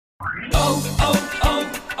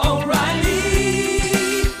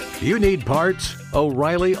O'Reilly. You need parts?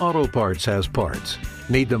 O'Reilly Auto Parts has parts.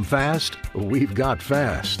 Need them fast? We've got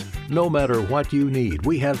fast. No matter what you need,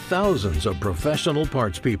 we have thousands of professional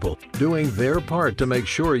parts people doing their part to make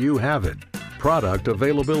sure you have it. Product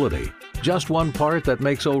availability. Just one part that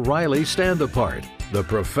makes O'Reilly stand apart. The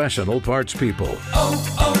professional parts people.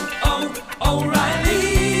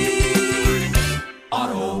 O'Reilly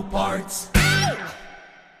Auto Parts.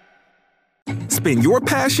 Spin your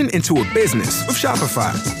passion into a business with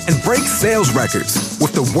Shopify and break sales records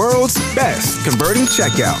with the world's best converting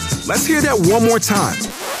checkout. Let's hear that one more time.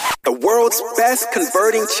 The world's best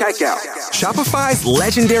converting checkout. Shopify's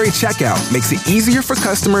legendary checkout makes it easier for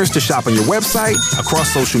customers to shop on your website,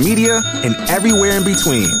 across social media, and everywhere in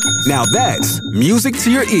between. Now that's music to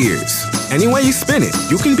your ears. Any way you spin it,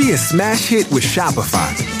 you can be a smash hit with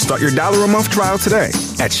Shopify. Start your $1 a month trial today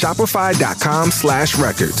at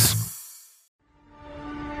shopify.com/records.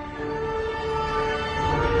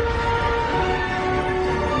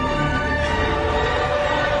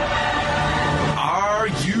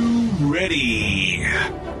 Ready.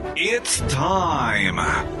 It's time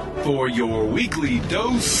for your weekly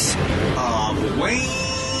dose of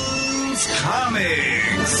Wayne's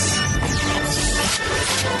Comics.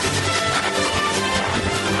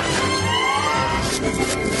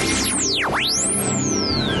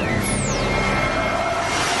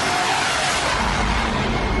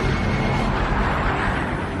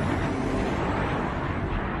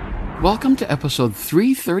 Welcome to episode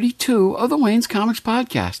 332 of the Wayne's Comics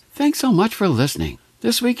Podcast. Thanks so much for listening.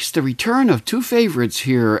 This week is the return of two favorites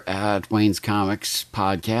here at Wayne's Comics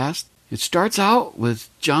Podcast. It starts out with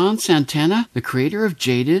John Santana, the creator of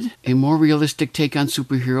Jaded, a more realistic take on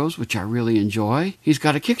superheroes, which I really enjoy. He's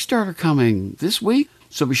got a Kickstarter coming this week,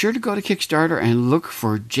 so be sure to go to Kickstarter and look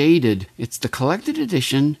for Jaded. It's the collected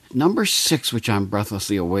edition, number 6, which I'm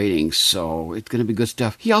breathlessly awaiting, so it's going to be good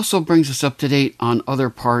stuff. He also brings us up to date on other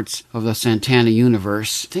parts of the Santana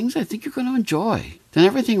universe, things I think you're going to enjoy. Then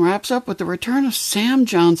everything wraps up with the return of Sam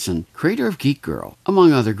Johnson, creator of Geek Girl,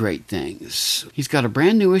 among other great things. He's got a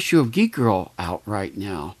brand new issue of Geek Girl out right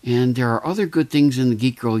now, and there are other good things in the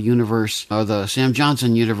Geek Girl universe, or the Sam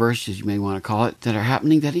Johnson universe, as you may want to call it, that are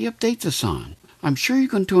happening that he updates us on. I'm sure you're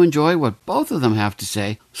going to enjoy what both of them have to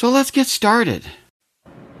say, so let's get started.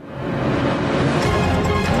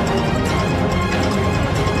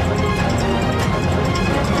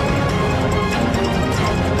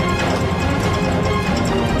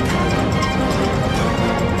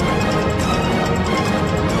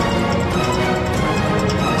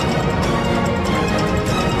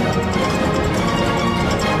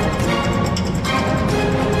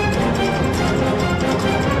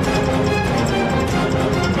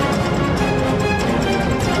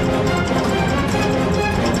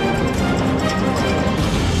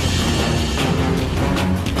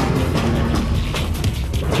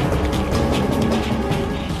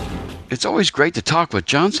 It's always great to talk with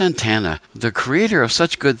John Santana, the creator of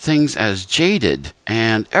such good things as Jaded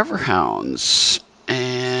and Everhounds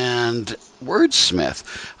and Wordsmith,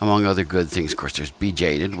 among other good things. Of course, there's Be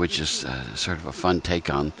Jaded, which is sort of a fun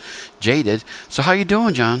take on Jaded. So how you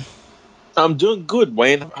doing, John? I'm doing good,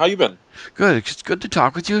 Wayne. How you been? Good. It's good to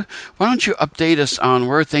talk with you. Why don't you update us on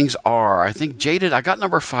where things are? I think Jaded, I got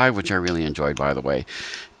number 5, which I really enjoyed, by the way.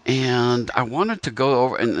 And I wanted to go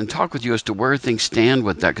over and talk with you as to where things stand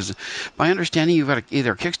with that, because my understanding you've got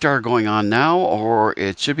either a Kickstarter going on now or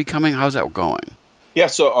it should be coming. How's that going? Yeah,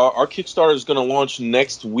 so our Kickstarter is going to launch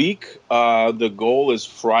next week. The goal is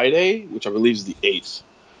Friday, which I believe is the 8th.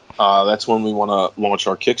 That's when we want to launch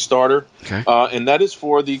our Kickstarter. Okay. And that is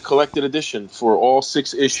for the collected edition, for all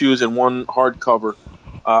 6 issues and 1 hardcover.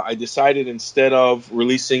 I decided instead of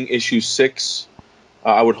releasing issue 6,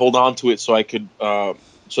 I would hold on to it so I could...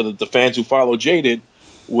 so that the fans who follow Jaded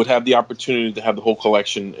would have the opportunity to have the whole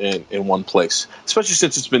collection in one place. Especially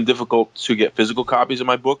since it's been difficult to get physical copies of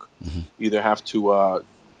my book. Mm-hmm. You either have to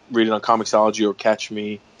read it on Comixology or catch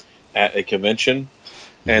me at a convention.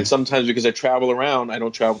 Mm-hmm. And sometimes because I travel around, I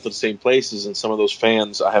don't travel to the same places, and some of those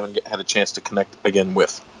fans I haven't had a chance to connect again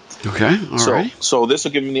with. Okay, all right. So this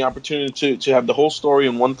will give me the opportunity to have the whole story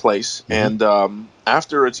in one place. Mm-hmm. And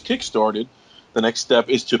after it's kickstarted, the next step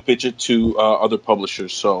is to pitch it to other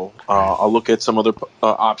publishers. So I'll look at some other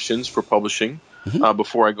options for publishing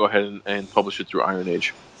before I go ahead and publish it through Iron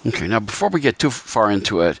Age. Okay, now before we get too far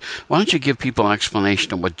into it, why don't you give people an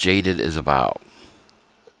explanation of what Jaded is about?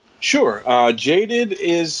 Sure. Jaded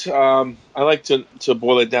is, I like to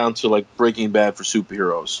boil it down to like Breaking Bad for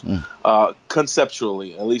superheroes.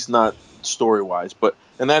 Conceptually, at least not story-wise.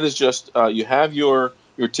 And that is just, you have your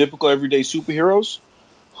typical everyday superheroes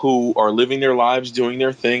who are living their lives, doing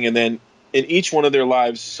their thing, and then in each one of their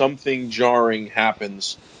lives, something jarring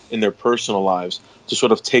happens in their personal lives to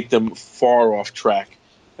sort of take them far off track,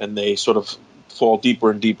 and they sort of fall deeper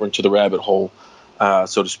and deeper into the rabbit hole,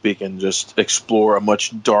 so to speak, and just explore a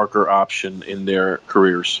much darker option in their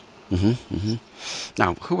careers. Mm-hmm, mm-hmm.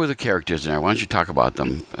 Now, who were the characters in there? Why don't you talk about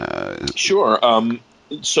them? Sure.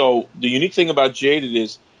 So the unique thing about Jaded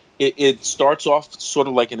is it starts off sort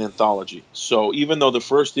of like an anthology. So even though the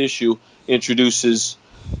first issue introduces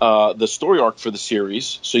the story arc for the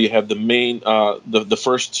series, so you have the main, the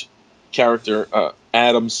first character,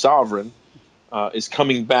 Adam Sovereign, is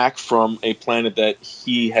coming back from a planet that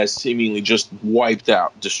he has seemingly just wiped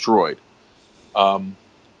out, destroyed. The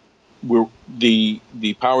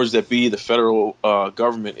powers that be, the federal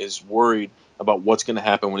government, is worried about what's going to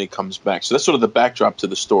happen when he comes back. So that's sort of the backdrop to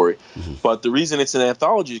the story. Mm-hmm. But the reason it's an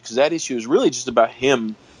anthology is because that issue is really just about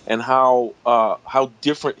him and how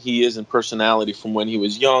different he is in personality from when he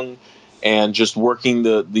was young and just working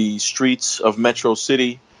the streets of Metro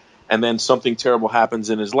City. And then something terrible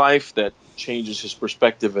happens in his life that changes his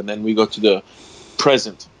perspective. And then we go to the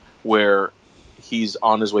present where he's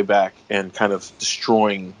on his way back and kind of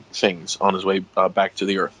destroying things on his way back to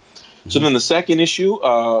the Earth. So then the second issue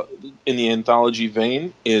in the anthology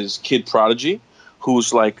vein is Kid Prodigy,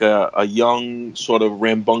 who's like a young sort of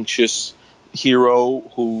rambunctious hero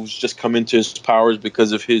who's just come into his powers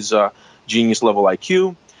because of his genius level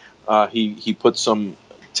IQ. He put some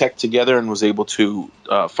tech together and was able to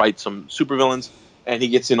fight some supervillains, and he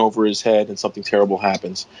gets in over his head and something terrible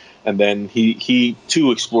happens. And then he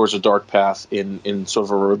too explores a dark path in sort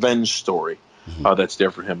of a revenge story. That's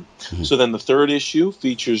there for him. Mm-hmm. So then the third issue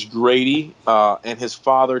features Grady and his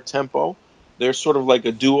father, Tempo. They're sort of like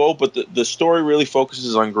a duo, but the story really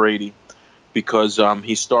focuses on Grady because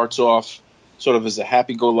he starts off sort of as a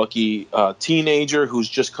happy-go-lucky teenager who's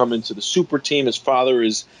just come into the super team. His father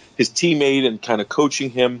is his teammate and kind of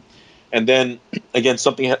coaching him. And then, again,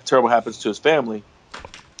 something terrible happens to his family.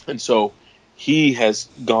 And so he has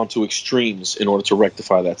gone to extremes in order to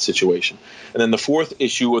rectify that situation. And then the fourth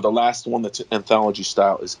issue, or the last one that's anthology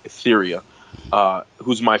style, is Etheria,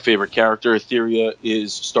 who's my favorite character.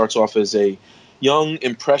 Etheria starts off as a young,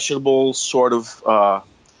 impressionable, sort of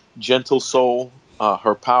gentle soul.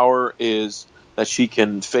 Her power is that she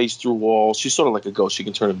can phase through walls. She's sort of like a ghost. She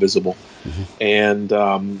can turn invisible. Mm-hmm. And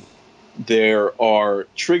there are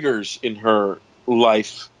triggers in her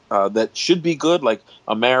life that should be good, like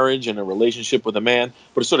a marriage and a relationship with a man,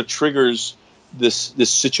 but it sort of triggers this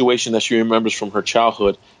situation that she remembers from her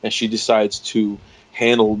childhood, and she decides to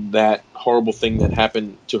handle that horrible thing that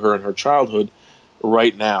happened to her in her childhood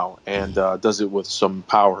right now, and does it with some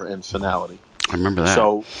power and finality. I remember that.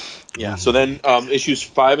 So, yeah. So then issues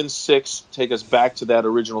 5 and 6 take us back to that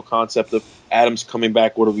original concept of Adam's coming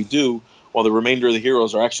back. What do we do? While the remainder of the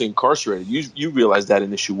heroes are actually incarcerated. You realize that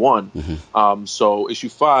in issue 1. Mm-hmm. So issue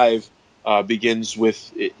 5 begins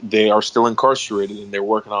with they are still incarcerated, and they're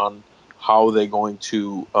working on how they're going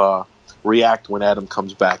to react when Adam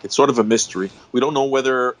comes back. It's sort of a mystery. We don't know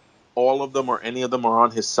whether all of them or any of them are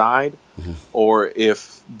on his side, mm-hmm. or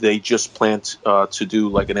if they just plan to do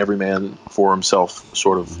like an every man for himself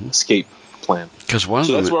sort of mm-hmm. escape plan. Because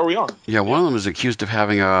that's where we are. Yeah, one of them is accused of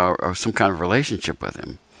having some kind of relationship with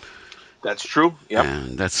him. That's true. Yeah,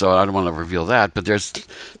 and that's so I don't want to reveal that, but there's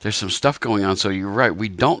some stuff going on. So you're right. We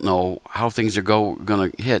don't know how things are going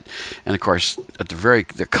to hit, and of course, at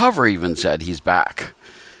the cover even said he's back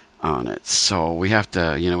on it. So we have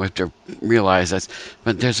to realize that.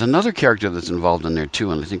 But there's another character that's involved in there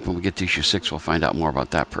too, and I think when we get to issue 6, we'll find out more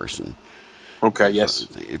about that person. Okay. Yes.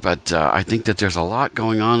 But I think that there's a lot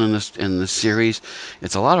going on in this series.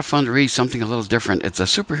 It's a lot of fun to read. Something a little different. It's a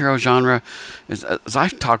superhero genre. As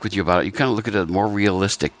I've talked with you about it, you kind of look at a more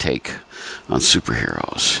realistic take on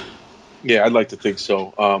superheroes. Yeah, I'd like to think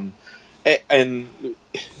so. And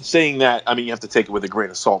saying that, I mean, you have to take it with a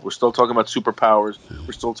grain of salt. We're still talking about superpowers.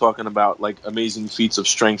 We're still talking about like amazing feats of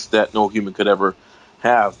strength that no human could ever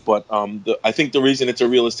have. But I think the reason it's a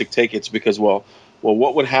realistic take, it's because well,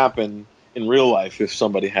 what would happen in real life if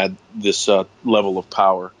somebody had this level of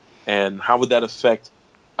power, and how would that affect,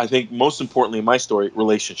 I think most importantly in my story,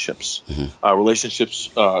 relationships. Mm-hmm. Relationships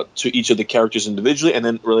to each of the characters individually, and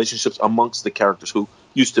then relationships amongst the characters who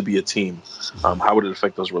used to be a team. How would it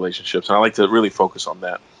affect those relationships? And I like to really focus on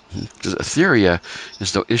that. Etheria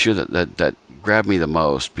is the issue that grabbed me the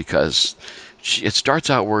most, because it starts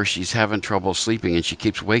out where she's having trouble sleeping and she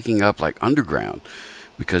keeps waking up like underground,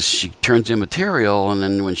 because she turns immaterial, and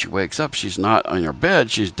then when she wakes up, she's not on her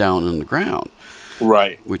bed; she's down in the ground.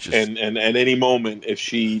 Right. Which is and at any moment, if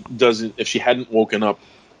she hadn't woken up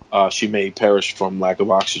she may perish from lack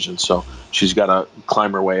of oxygen. So she's got to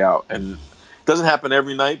climb her way out. And it doesn't happen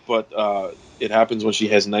every night, but it happens when she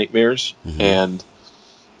has nightmares, and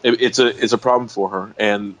it's a problem for her.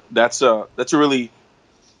 And that's a really,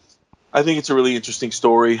 I think it's a really interesting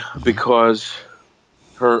story because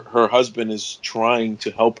her husband is trying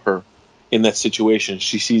to help her in that situation.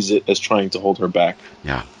 She sees it as trying to hold her back.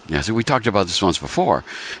 Yeah. So we talked about this once before,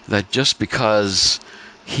 that just because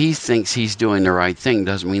he thinks he's doing the right thing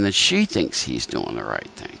doesn't mean that she thinks he's doing the right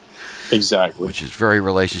thing. Exactly. Which is very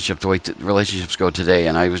the way relationships go today.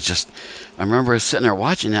 And I remember sitting there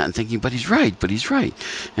watching that and thinking, but he's right.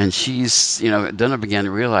 And she's, then I began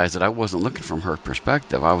to realize that I wasn't looking from her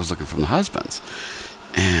perspective. I was looking from the husband's.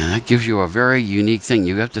 And that gives you a very unique thing.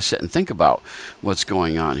 You have to sit and think about what's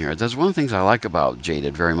going on here. That's one of the things I like about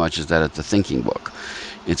Jaded very much, is that it's a thinking book.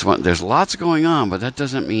 There's lots going on, but that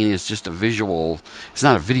doesn't mean it's just a visual. It's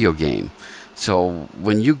not a video game. So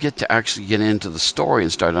when you get to actually get into the story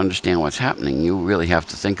and start to understand what's happening, you really have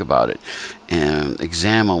to think about it and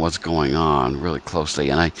examine what's going on really closely.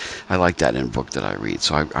 And I like that in a book that I read.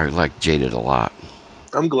 So I like Jaded a lot.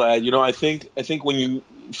 I'm glad. I think when you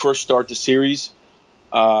first start the series,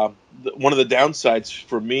 one of the downsides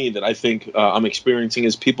for me that I think I'm experiencing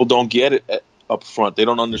is people don't get it up front. They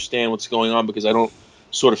don't understand what's going on because I don't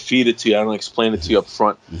sort of feed it to you. I don't explain it to you up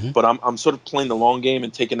front. But I'm sort of playing the long game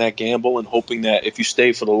and taking that gamble and hoping that if you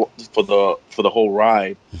stay for the whole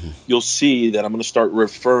ride, you'll see that I'm going to start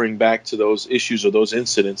referring back to those issues or those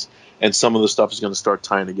incidents, and some of the stuff is going to start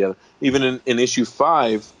tying together. Even in issue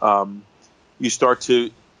 5, you start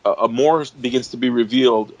to more begins to be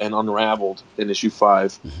revealed and unraveled in issue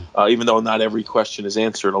 5. Even though not every question is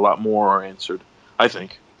answered, a lot more are answered, I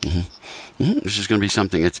think. This is going to be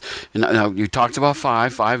something. Now you talked about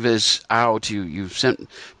 5. 5 is out. You've sent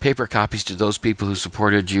paper copies to those people who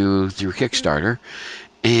supported you through Kickstarter,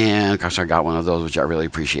 and of course I got one of those, which I really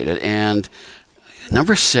appreciated. And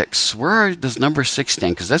number 6, where does number 6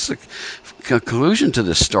 stand? Because that's the conclusion to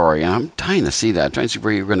this story, and I'm dying to see that. I'm trying to see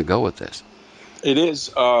where you're going to go with this. It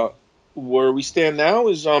is. Where we stand now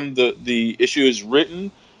is the issue is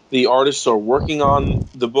written. The artists are working on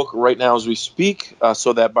the book right now as we speak,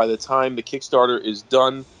 so that by the time the Kickstarter is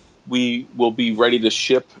done, we will be ready to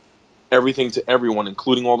ship everything to everyone,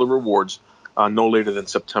 including all the rewards, no later than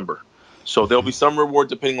September. So there'll be some reward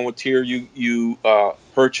depending on what tier you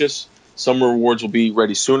purchase. Some rewards will be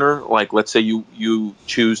ready sooner. Like, let's say you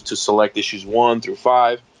choose to select issues 1 through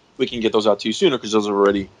 5. We can get those out to you sooner because those have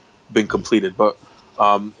already been completed. But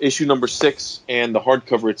issue number 6 and the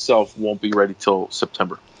hardcover itself won't be ready till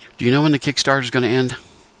September. Do you know when the Kickstarter is going to end?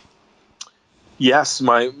 Yes,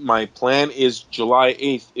 my plan is July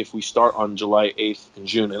 8th if we start on July 8th in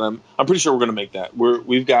June, and I'm pretty sure we're going to make that.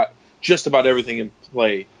 We've got just about everything in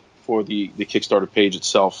play for the Kickstarter page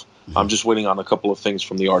itself. I'm just waiting on a couple of things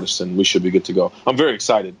from the artists, and we should be good to go. I'm very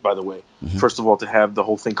excited, by the way. First of all, to have the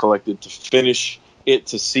whole thing collected, to finish it,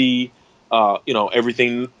 to see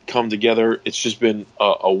everything come together. It's just been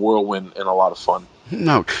a whirlwind and a lot of fun.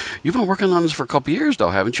 No, you've been working on this for a couple of years, though,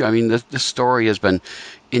 haven't you? I mean, this story has been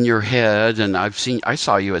in your head, and I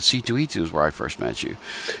saw you at C2E2 where I first met you.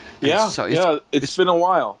 Yeah, so it's been a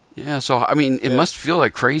while. Yeah, so I mean, it must feel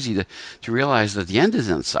like crazy to realize that the end is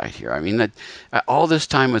in sight here. I mean, that all this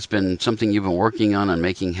time it's been something you've been working on and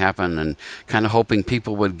making happen, and kind of hoping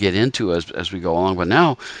people would get into as we go along. But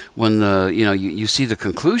now, when you see the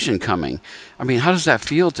conclusion coming, I mean, how does that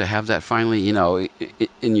feel to have that finally,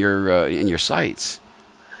 in your sights?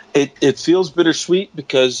 It feels bittersweet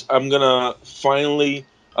because I'm gonna finally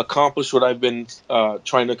accomplish what I've been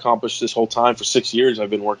trying to accomplish this whole time. For 6 years, I've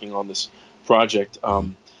been working on this project.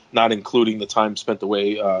 Not including the time spent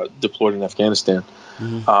away deployed in Afghanistan.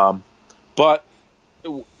 But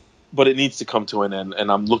it needs to come to an end,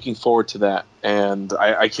 and I'm looking forward to that. And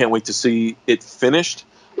I can't wait to see it finished.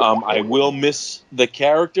 I will miss the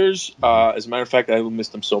characters. As a matter of fact, I will miss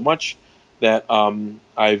them so much that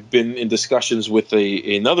I've been in discussions with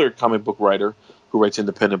another comic book writer who writes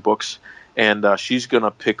independent books, and she's going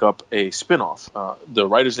to pick up a spinoff. The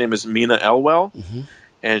writer's name is Mina Elwell.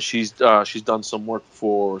 And she's done some work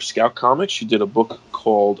for Scout Comics. She did a book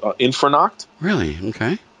called Infernoct. Really?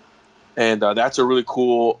 Okay. And that's a really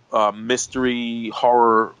cool mystery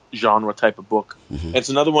horror genre type of book. And it's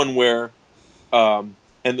another one where, and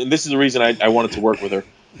this is the reason I wanted to work with her.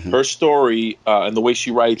 Her story and the way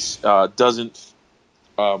she writes doesn't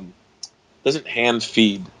hand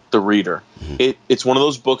feed the reader. It's one of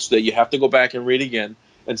those books that you have to go back and read again.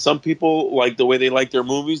 And some people, like the way they like their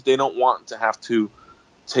movies, they don't want to have to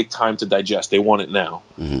take time to digest. They want it now.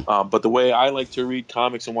 But the way I like to read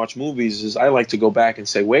comics and watch movies is I like to go back and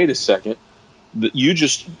say, wait a second, you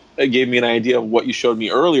just gave me an idea of what you showed me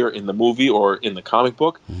earlier in the movie or in the comic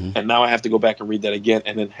book, and now I have to go back and read that again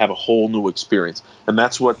and then have a whole new experience. And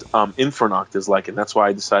that's what Infernoct is like, and that's why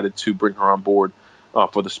I decided to bring her on board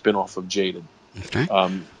for the spinoff of Jaded. Okay.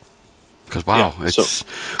 Because, wow, yeah, it's...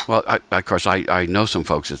 Well, of course, I know some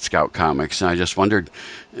folks at Scout Comics, and I just wondered,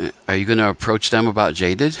 are you going to approach them about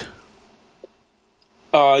Jaded?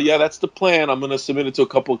 Yeah, that's the plan. I'm going to submit it to a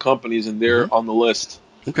couple of companies, and they're on the list.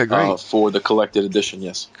 Okay, great. For the collected edition,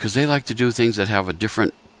 yes. Because they like to do things that have a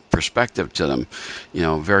different perspective to them,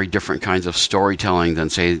 very different kinds of storytelling than,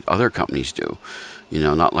 say, other companies do.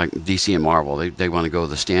 Not like DC and Marvel. They want to go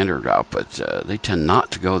the standard route, but they tend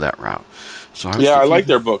not to go that route. So I like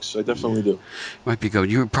their books. I definitely do. Might be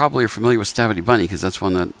good. You probably are familiar with Stabity Bunny because that's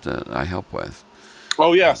one that I help with.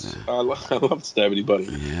 Oh yes, I love Stabity Bunny.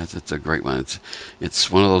 Yeah, it's a great one.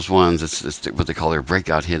 It's one of those ones. It's what they call their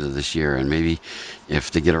breakout hit of this year. And maybe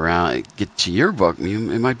if they get to your book,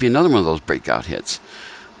 it might be another one of those breakout hits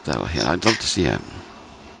that'll hit. I'd love to see it.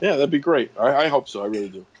 Yeah, that'd be great. I hope so. I really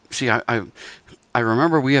do. See, I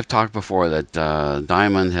remember we have talked before that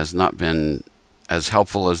Diamond has not been as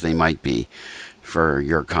helpful as they might be for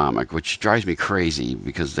your comic, which drives me crazy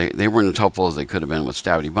because they weren't as helpful as they could have been with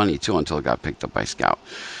Stabity Bunny too until it got picked up by Scout.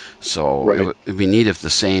 So it'd be neat if the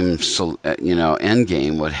same end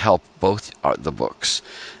game would help both the books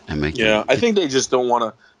and make. Yeah, I think they just don't want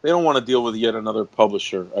to. They don't want to deal with yet another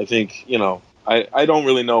publisher. I think I don't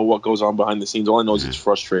really know what goes on behind the scenes. All I know is it's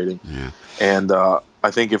frustrating. Yeah. And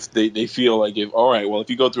I think if they feel like if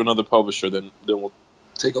you go through another publisher, then we'll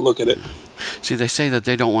take a look at it. See, they say that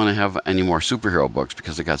they don't want to have any more superhero books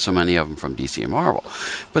because they got so many of them from DC and Marvel,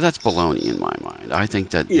 but that's baloney in my mind. I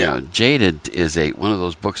think that Jaded is one of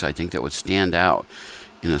those books I think that would stand out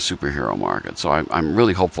in a superhero market. So I'm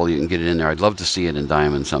really hopeful you can get it in there. I'd love to see it in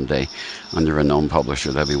Diamond someday under a known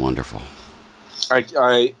publisher. That'd be wonderful.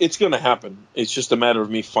 It's going to happen. It's just a matter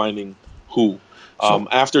of me finding who.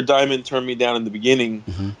 After Diamond turned me down in the beginning,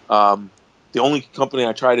 the only company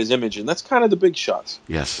I tried is Image, and that's kind of the big shots.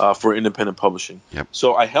 Yes. For independent publishing. Yep.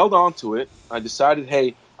 So I held on to it. I decided,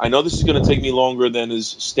 hey, I know this is going to take me longer than is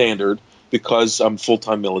standard because I'm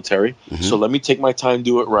full-time military. So let me take my time,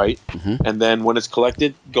 do it right, and then when it's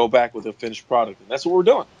collected, go back with a finished product. And that's what we're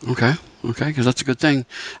doing. Okay, because that's a good thing.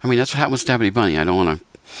 I mean, that's what happened with Stabity Bunny. I don't want to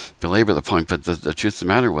belabor the point, but the truth of the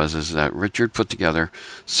matter is that Richard put together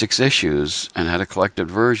 6 issues and had a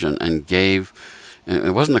collected version and gave... And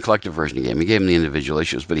it wasn't a collective version he gave him. He gave him the individual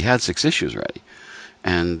issues, but he had 6 issues ready.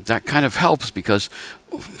 And that kind of helps because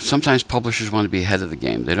sometimes publishers want to be ahead of the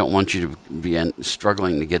game. They don't want you to be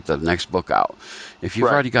struggling to get the next book out. If you've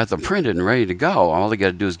already got them printed and ready to go, all they got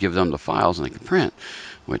to do is give them the files and they can print,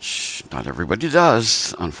 which not everybody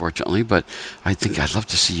does, unfortunately. But I think I'd love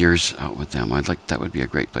to see yours out with them. That would be a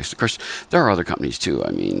great place. Of course, there are other companies too. I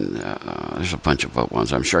mean, there's a bunch of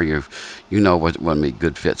ones. I'm sure you know what would make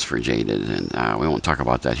good fits for Jaded, and we won't talk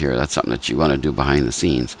about that here. That's something that you want to do behind the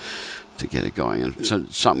scenes to get it going. And so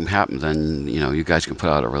something happens, then you guys can put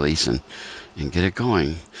out a release and get it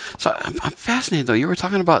going. So I'm fascinated though. You were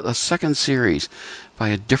talking about a second series by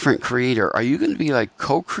a different creator. Are you going to be like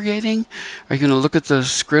co-creating? Are you going to look at the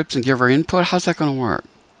scripts and give her input? How's that going to work?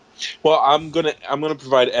 Well, I'm gonna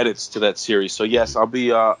provide edits to that series. So yes, I'll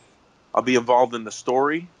be involved in the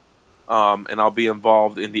story, and I'll be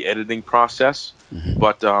involved in the editing process.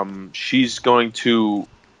 But she's going to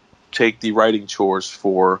take the writing chores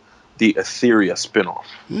for the Etheria spinoff.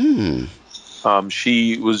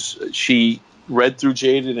 She read through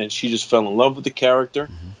Jaded and she just fell in love with the character.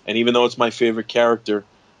 And even though it's my favorite character,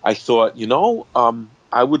 I thought,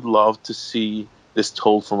 I would love to see this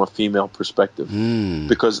told from a female perspective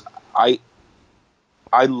because I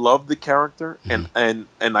love the character and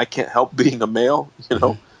I can't help being a male,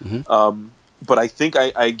 but I think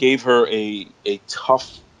I gave her a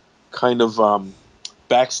tough kind of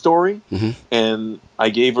backstory and I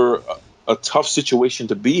gave her a tough situation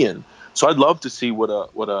to be in. So I'd love to see what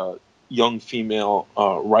a young female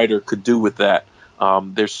writer could do with that.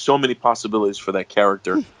 There's so many possibilities for that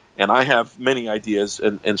character, and I have many ideas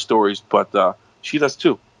and stories, but she does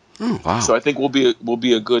too. Oh, wow. So I think we'll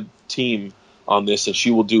be a good team on this, and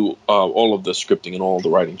she will do all of the scripting and all of the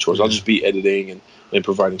writing chores. I'll just be editing and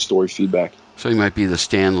providing story feedback. So you might be the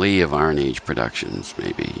Stan Lee of Iron Age Productions,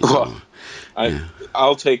 maybe.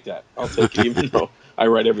 I'll take that. I'll take it, even though I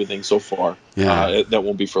write everything so far. That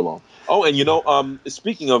won't be for long. Oh, and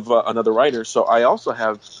speaking of another writer, so I also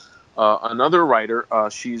have another writer.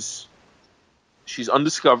 She's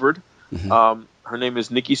undiscovered. Her name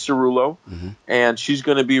is Nikki Cerullo, and she's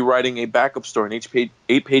going to be writing a backup story, an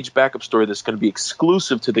 8-page backup story that's going to be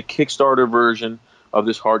exclusive to the Kickstarter version of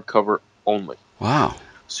this hardcover only. Wow.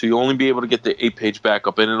 So you'll only be able to get the 8-page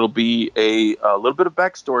backup, and it'll be a little bit of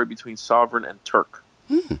backstory between Sovereign and Turk.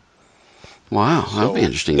 Wow, that'll be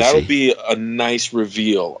interesting to see. That'll be a nice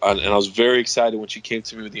reveal, and I was very excited when she came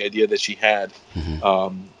to me with the idea that she had.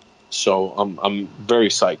 So I'm very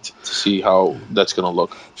psyched to see how that's going to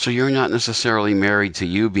look. So you're not necessarily married to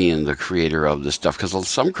you being the creator of this stuff, because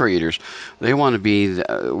some creators, they want to be,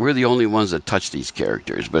 we're the only ones that touch these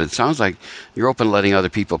characters, but it sounds like you're open to letting other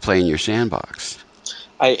people play in your sandbox.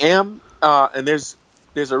 I am, and there's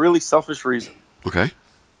a really selfish reason. Okay.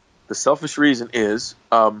 The selfish reason is,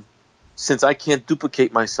 since I can't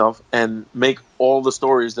duplicate myself and make all the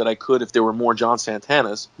stories that I could if there were more John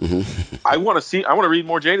Santanas, I want to read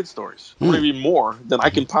more Jaded stories. I want to read more than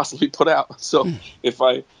I can possibly put out. So if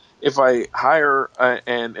I hire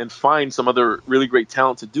and find some other really great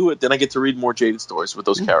talent to do it, then I get to read more Jaded stories with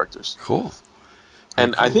those characters. Cool.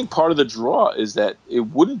 And I think part of the draw is that it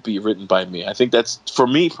wouldn't be written by me. I think that's, for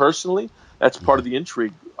me personally, that's part of the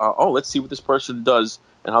intrigue. Let's see what this person does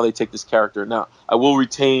and how they take this character. Now, I will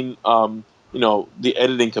retain, the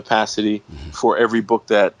editing capacity for every book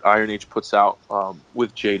that Iron Age puts out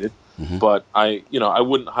with Jaded. But I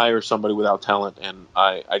wouldn't hire somebody without talent, and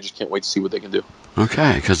I just can't wait to see what they can do.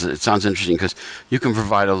 Okay, because it sounds interesting, because you can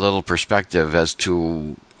provide a little perspective as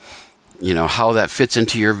to how that fits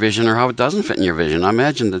into your vision or how it doesn't fit in your vision. I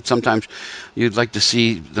imagine that sometimes you'd like to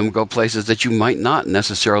see them go places that you might not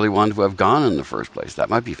necessarily want to have gone in the first place.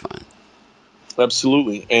 That might be fun.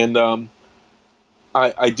 Absolutely. And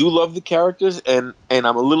I do love the characters, and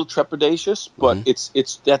I'm a little trepidatious, but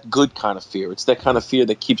it's that good kind of fear. It's that kind of fear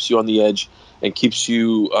that keeps you on the edge and keeps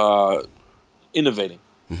you innovating.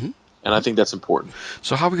 And I think that's important.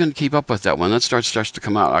 So how are we going to keep up with that when that starts to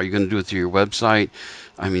come out? Are you going to do it through your website?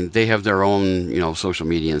 I mean, they have their own, social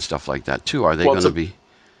media and stuff like that too. Are they going to be?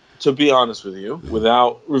 To be honest with you,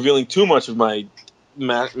 without revealing too much of my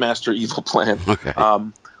master evil plan,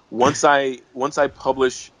 once I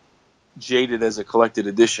publish Jaded as a collected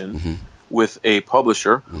edition with a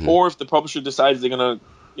publisher, or if the publisher decides they're going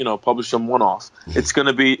to, publish them one-off, it's going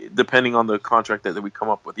to be depending on the contract that we come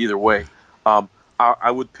up with. Either way,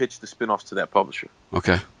 I would pitch the spin-offs to that publisher.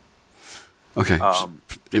 Okay.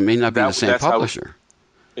 It may not be the same publisher.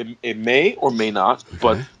 It may or may not,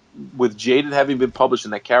 but with Jaded having been published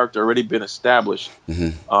and that character already been established,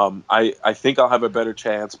 I think I'll have a better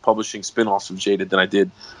chance publishing spin-offs of Jaded than I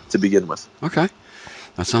did to begin with. Okay.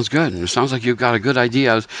 That sounds good. And it sounds like you've got a good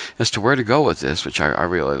idea as to where to go with this, which I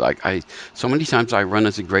really like. So many times I run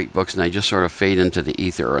into great books and they just sort of fade into the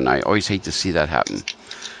ether, and I always hate to see that happen.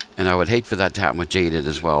 And I would hate for that to happen with Jaded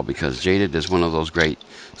as well, because Jaded is one of those great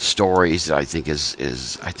stories that I think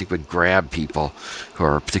would grab people who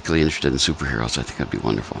are particularly interested in superheroes. I think that'd be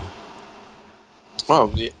wonderful.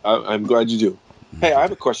 Well, I'm glad you do. Hey, I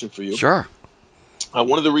have a question for you. Sure.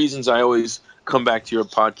 One of the reasons I always come back to your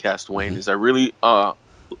podcast, Wayne, is I really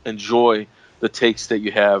enjoy the takes that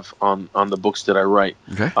you have on the books that I write.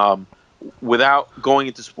 Okay. Without going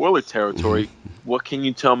into spoiler territory, what can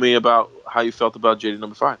you tell me about how you felt about Jaded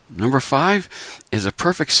number 5? Number 5 is a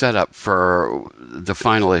perfect setup for the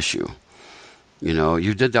final issue.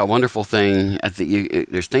 You did that wonderful thing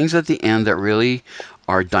there's things at the end that really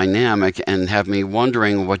are dynamic and have me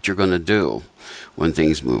wondering what you're going to do when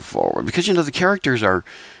things move forward. Because, the characters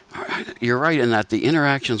you're right in that the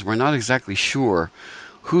interactions, we're not exactly sure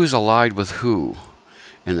who's allied with who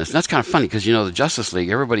in this. And that's kind of funny because, the Justice League,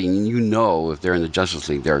 everybody, if they're in the Justice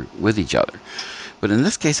League, they're with each other. But in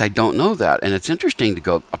this case, I don't know that. And it's interesting to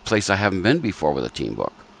go a place I haven't been before with a team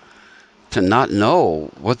book, to not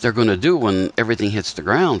know what they're going to do when everything hits the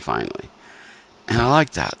ground finally. And I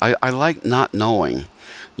like that. I like not knowing.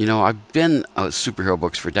 I've been superhero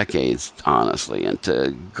books for decades, honestly, and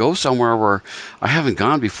to go somewhere where I haven't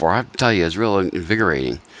gone before, I have to tell you, is really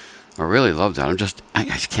invigorating. I really love that. I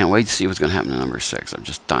just can't wait to see what's going to happen in number 6. I'm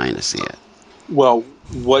just dying to see it. Well,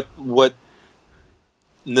 what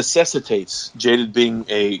necessitates Jaded being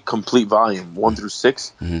a complete volume 1 through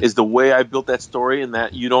 6 is the way I built that story, and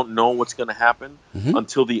that you don't know what's going to happen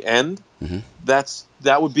until the end. That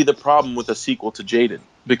would be the problem with a sequel to Jaded,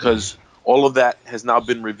 because all of that has now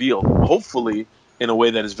been revealed, hopefully in a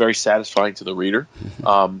way that is very satisfying to the reader.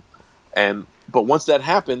 But once that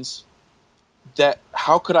happens,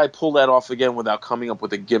 how could I pull that off again without coming up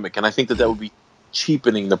with a gimmick? And I think that would be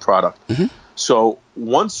cheapening the product. So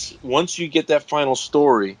once you get that final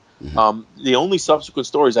story, the only subsequent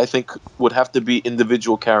stories I think would have to be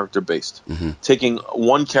individual character based, taking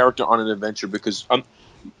one character on an adventure, because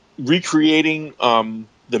recreating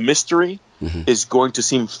the mystery is going to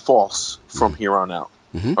seem false from here on out.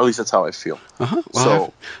 Or at least that's how I feel. Well,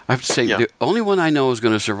 So I have to say, yeah. the only one I know is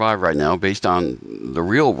going to survive right now, based on the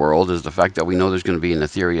real world, is the fact that we know there's going to be an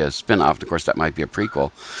Etheria spin-off. Of course, that might be a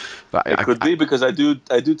prequel. But it could be, because I do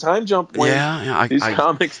time jump. Wayne. Yeah, These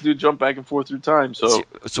comics do jump back and forth through time, so you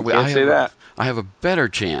can't I say that. I have a better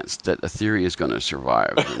chance that Etheria is going to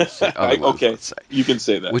survive than the other ones, Okay, let's say. you can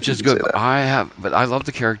say that. Which You is can good. say But that. I love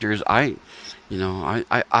the characters. I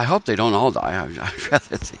hope they don't all die. I'd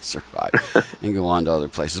rather they survive and go on to other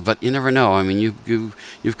places. But you never know. I mean,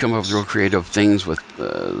 you've come up with real creative things with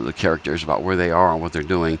the characters about where they are and what they're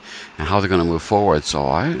doing and how they're going to move forward. So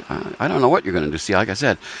I don't know what you're going to do. See, like I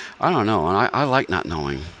said, I don't know, and I like not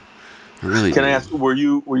knowing. I really Can do. I ask, were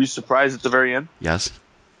you surprised at the very end? Yes.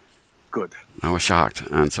 Good. I was shocked,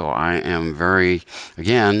 and so I am very.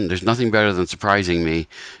 Again, there's nothing better than surprising me,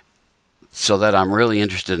 so that I'm really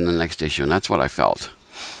interested in the next issue, and that's what I felt.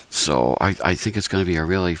 So I think it's going to be a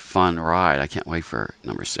really fun ride. I can't wait for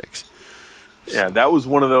number 6. Yeah, that was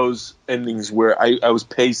one of those endings where I was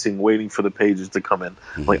pacing, waiting for the pages to come in.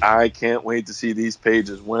 Like, I can't wait to see these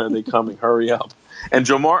pages. When are they coming? Hurry up. And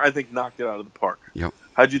Jomar, I think, knocked it out of the park. Yep.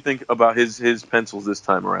 How'd you think about his pencils this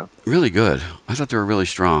time around? Really good. I thought they were really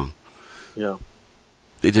strong. Yeah.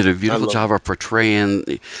 They did a beautiful job of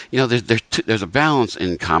portraying. There's a balance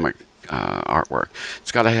in comic artwork.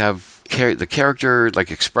 It's got to have the character, like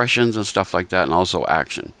expressions and stuff like that, and also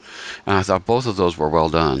action. And I thought both of those were well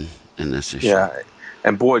done in this issue. Yeah.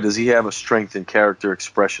 And boy, does he have a strength in character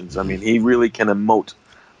expressions. I mean, he really can emote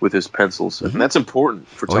with his pencils. And that's important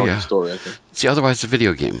for telling a story, I think. See, otherwise it's a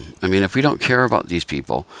video game. I mean, if we don't care about these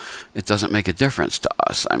people, it doesn't make a difference to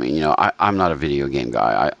us. I mean, I'm not a video game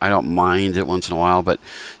guy. I don't mind it once in a while, but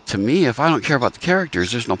to me, if I don't care about the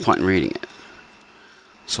characters, there's no point in reading it.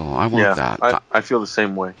 So I want that. I feel the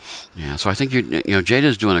same way. Yeah, so I think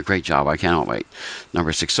Jada's doing a great job. I cannot wait.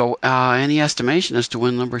 Number 6. So any estimation as to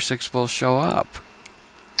when number 6 will show up?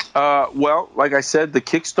 Well, like I said, the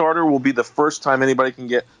Kickstarter will be the first time anybody can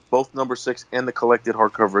get both number 6 and the collected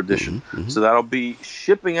hardcover edition. So that'll be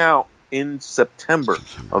shipping out in September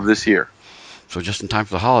of this year. So just in time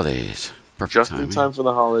for the holidays. Perfect just timing. in time for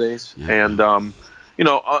the holidays. Yeah. And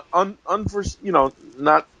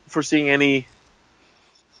not foreseeing any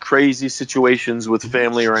crazy situations with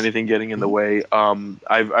family or anything getting in the way.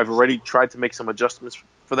 I've already tried to make some adjustments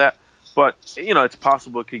for that. But, it's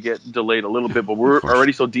possible it could get delayed a little bit. But we're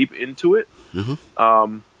already so deep into it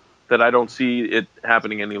that I don't see it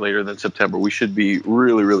happening any later than September. We should be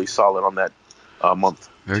really, really solid on that month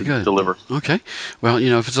Very to good. deliver. Okay. Well,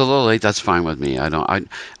 if it's a little late, that's fine with me.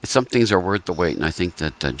 Some things are worth the wait, and I think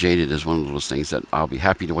that Jaded is one of those things that I'll be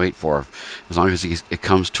happy to wait for, as long as it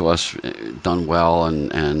comes to us done well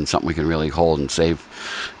and something we can really hold and save,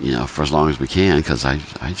 for as long as we can, because I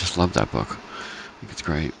just love that book. I think it's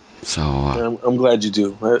great. So I'm glad you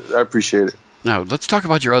do. I appreciate it. Now, let's talk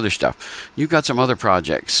about your other stuff. You've got some other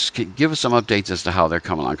projects. Give us some updates as to how they're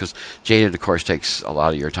coming along, because Jaded, of course, takes a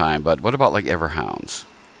lot of your time. But what about, like, Everhounds?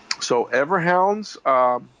 So Everhounds,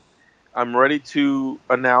 I'm ready to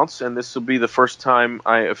announce, and this will be the first time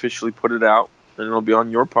I officially put it out, and it'll be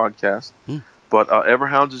on your podcast. But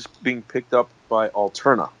Everhounds is being picked up by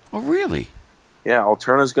Alterna. Oh, really? Yeah,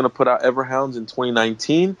 Alterna is going to put out Everhounds in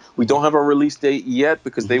 2019. We don't have a release date yet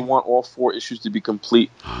because they want all 4 issues to be complete,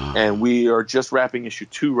 and we are just wrapping issue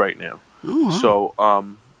 2 right now. So,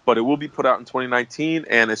 but it will be put out in 2019,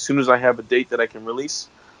 and as soon as I have a date that I can release,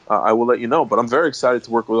 I will let you know. But I'm very excited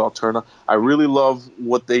to work with Alterna. I really love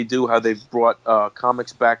what they do, how they've brought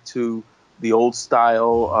comics back to the old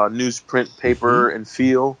style newsprint paper and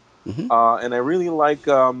feel, and I really like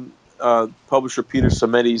publisher Peter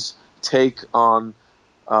Samedi's take on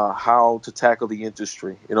how to tackle the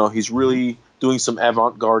industry. He's really doing some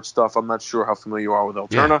avant-garde stuff. I'm not sure how familiar you are with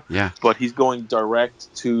Alterna, but he's going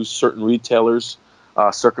direct to certain retailers,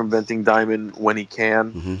 circumventing Diamond when he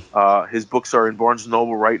can. His books are in Barnes &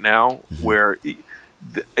 Noble right now, where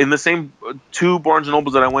in the same 2 Barnes &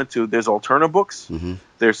 Nobles that I went to, there's Alterna books,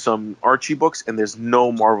 there's some Archie books, and there's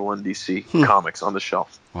no Marvel and DC comics on the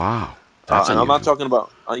shelf. Wow. And I'm not talking about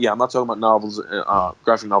novels,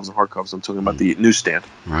 graphic novels and hardcovers. I'm talking about the newsstand.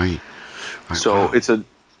 Right. So it's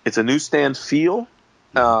a newsstand feel,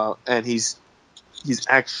 and he's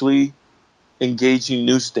actually engaging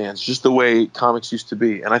newsstands just the way comics used to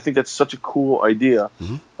be. And I think that's such a cool idea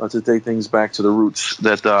to take things back to the roots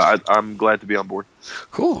that I'm glad to be on board.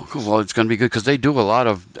 Cool. Well, it's going to be good because they do a lot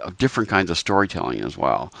of different kinds of storytelling as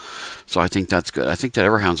well. So I think that's good. I think that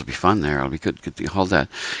Everhounds will be fun there. It'll be good to hold that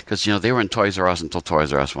because, they were in Toys R Us until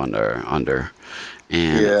Toys R Us went under.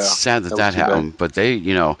 And Yeah, it's sad that that was too happened. But they,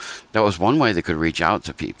 that was one way they could reach out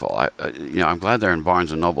to people. I'm glad they're in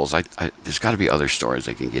Barnes and Nobles. There's got to be other stores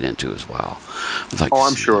they can get into as well.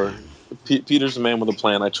 I'm sure. Peter's the man with a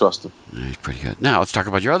plan. I trust him. He's pretty good. Now let's talk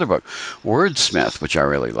about your other book, Wordsmith, which I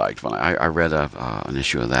really liked when I read an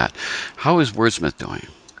issue of that. How is Wordsmith doing?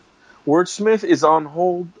 Wordsmith is on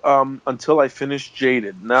hold until I finish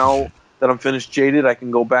Jaded. Now that I'm finished Jaded, I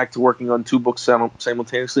can go back to working on 2 books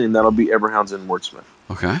simultaneously, and that'll be Everhounds and Wordsmith.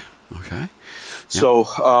 Okay. Yep. So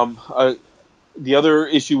the other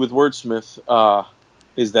issue with Wordsmith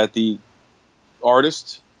is that the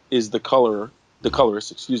artist is the colorist,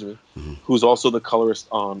 who's also the colorist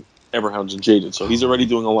on Everhounds and Jaded. So he's already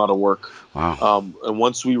doing a lot of work. Wow. And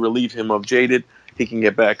once we relieve him of Jaded, he can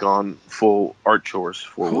get back on full art chores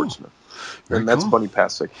for Wordsmith. And that's Bunny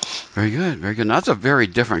Pasek. Very good. Now, that's a very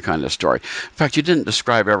different kind of story. In fact, you didn't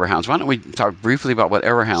describe Everhounds. Why don't we talk briefly about what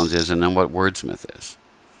Everhounds is and then what Wordsmith is?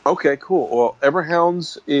 Okay, cool. Well,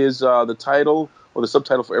 Everhounds is the title, or the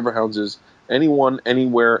subtitle for Everhounds is Anyone,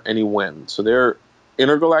 Anywhere, Anywhen. So they're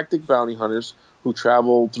intergalactic bounty hunters who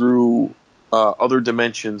travel through other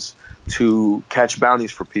dimensions to catch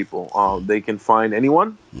bounties for people. They can find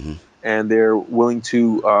anyone, and they're willing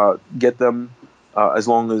to get them as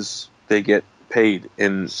long as they get paid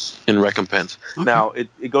in recompense. Okay. Now,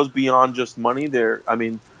 it goes beyond just money. The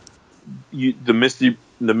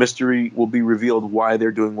mystery will be revealed why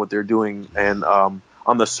they're doing what they're doing. And on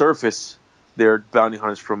the surface, they're bounty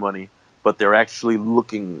hunters for money, but they're actually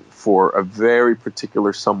looking for a very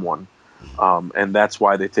particular someone. And that's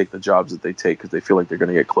why they take the jobs that they take, because they feel like they're going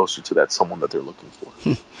to get closer to that someone that they're looking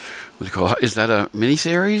for. Cool. Is that a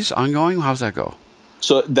miniseries ongoing? How's that go?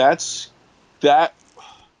 So that.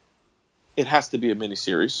 It has to be a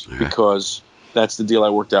miniseries because that's the deal I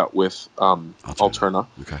worked out with Alterna.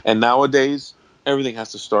 Okay. And nowadays, everything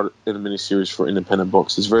has to start in a miniseries for independent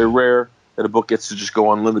books. It's very rare that a book gets to just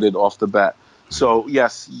go unlimited off the bat. So,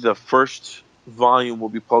 yes, the first volume will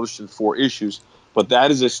be published in 4 issues, but that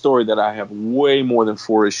is a story that I have way more than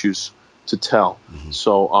 4 issues to tell. Mm-hmm.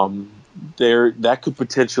 So that could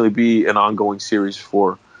potentially be an ongoing series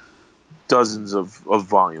for dozens of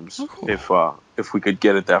volumes if we could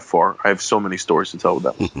get it that far. I have so many stories to tell with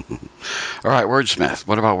that one. All right, Wordsmith.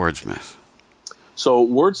 What about Wordsmith? So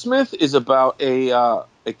Wordsmith is about a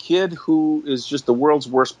kid who is just the world's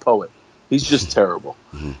worst poet. He's just terrible.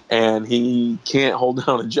 And he can't hold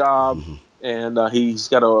down a job, and he's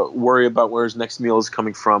got to worry about where his next meal is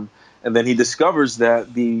coming from. And then he discovers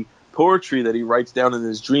that the poetry that he writes down in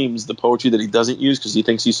his dreams, the poetry that he doesn't use because he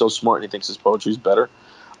thinks he's so smart and he thinks his poetry is better,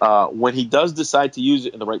 when he does decide to use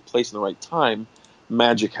it in the right place and the right time,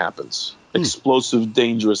 magic happens. Explosive,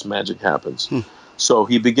 dangerous magic happens. So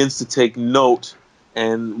he begins to take note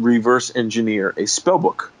and reverse engineer a spell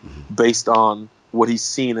book based on what he's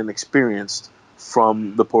seen and experienced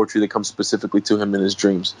from the poetry that comes specifically to him in his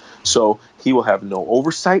dreams. So he will have no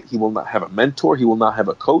oversight. He will not have a mentor. He will not have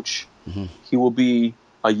a coach. He will be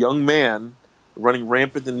a young man running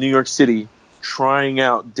rampant in New York City, trying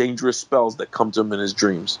out dangerous spells that come to him in his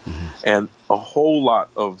dreams. And a whole lot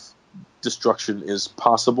of destruction is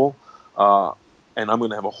possible. And I'm going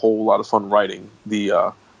to have a whole lot of fun writing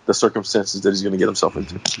the circumstances that he's going to get himself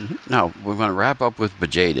into. Now, we're going to wrap up with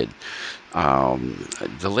Bejaded.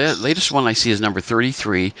 The latest one I see is number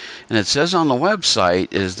 33, and it says on the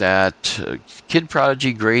website is that Kid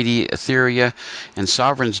Prodigy, Grady, Etheria, and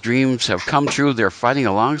Sovereign's dreams have come true. They're fighting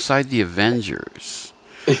alongside the Avengers.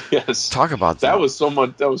 Yes. Talk about that. That was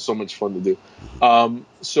so much fun to do.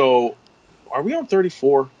 So, are we on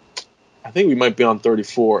 34? I think we might be on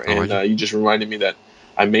 34, and you just reminded me that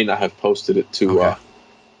I may not have posted it to... Okay.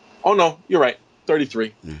 Oh, no, you're right.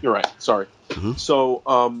 33. You're right. Sorry.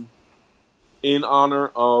 So, in honor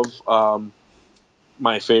of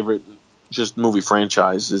my favorite just movie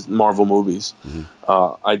franchise is Marvel movies,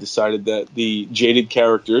 I decided that the Jaded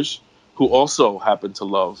characters, who also happen to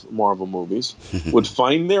love Marvel movies, would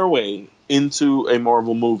find their way into a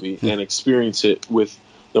Marvel movie and experience it with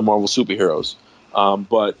the Marvel superheroes.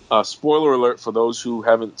 But spoiler alert for those who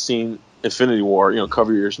haven't seen Infinity War,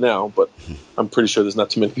 cover your ears now, but I'm pretty sure there's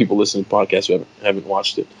not too many people listening to podcasts who haven't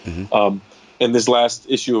watched it. And this last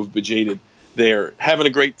issue of Bejaded, they're having a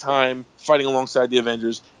great time fighting alongside the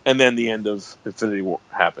Avengers, and then the end of Infinity War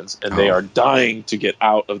happens, and they are dying to get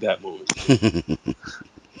out of that movie.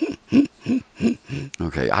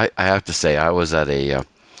 Okay, I have to say, I was at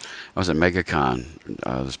I was at MegaCon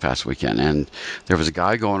this past weekend, and there was a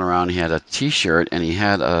guy going around. He had a T-shirt, and he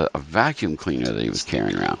had a vacuum cleaner that he was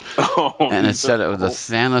carrying around. And it said it was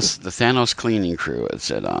the Thanos cleaning crew. It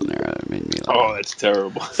said on there. It made me laugh. Oh, that's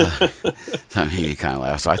terrible. That made me kind of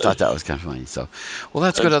laugh. So I thought that was kind of funny. So, well,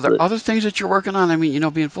 that's good. Other things that you're working on? I mean,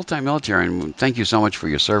 being full-time military, and thank you so much for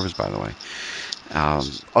your service, by the way.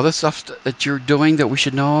 Other stuff that you're doing that we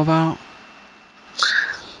should know about?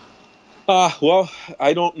 Well,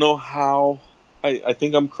 I don't know how. I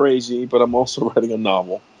think I'm crazy, but I'm also writing a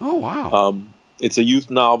novel. Oh, wow. It's a youth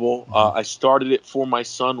novel. I started it for my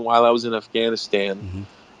son while I was in Afghanistan,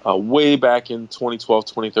 way back in 2012,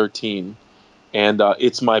 2013. And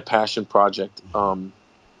it's my passion project.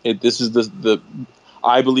 This is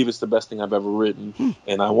I believe it's the best thing I've ever written,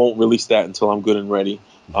 and I won't release that until I'm good and ready.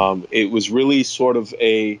 It was really sort of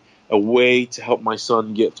a way to help my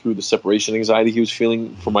son get through the separation anxiety he was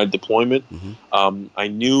feeling from my deployment. I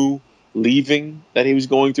knew leaving that he was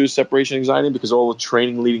going through separation anxiety because all the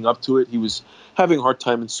training leading up to it, he was having a hard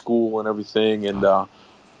time in school and everything, and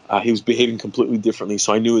he was behaving completely differently.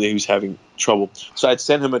 So I knew that he was having trouble. So I'd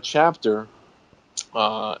send him a chapter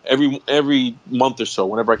every month or so,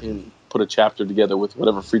 whenever I can put a chapter together with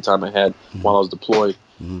whatever free time I had while I was deployed.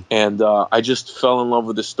 And I just fell in love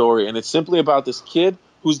with the story. And it's simply about this kid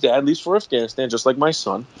whose dad leaves for Afghanistan, just like my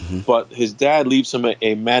son. But his dad leaves him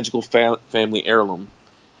a magical family heirloom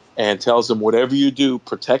and tells him, whatever you do,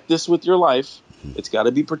 protect this with your life. It's got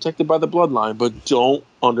to be protected by the bloodline, but don't,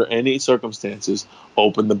 under any circumstances,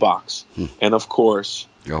 open the box. And, of course,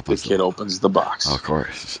 the kid opens the box. Of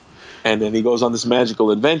course. And then he goes on this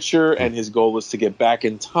magical adventure, and his goal is to get back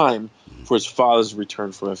in time for his father's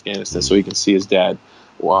return from Afghanistan so he can see his dad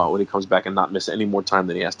when he comes back and not miss any more time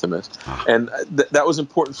than he has to miss. And that was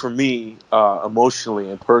important for me emotionally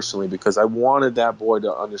and personally because I wanted that boy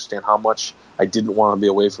to understand how much I didn't want to be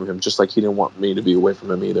away from him, just like he didn't want me to be away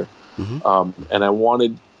from him either. And I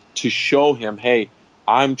wanted to show him, hey,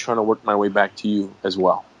 I'm trying to work my way back to you as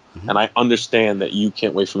well. And I understand that you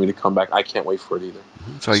can't wait for me to come back. I can't wait for it either.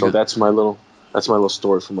 So that's my little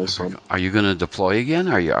story for my son. Are you going to deploy again?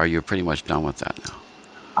 Or are you pretty much done with that now?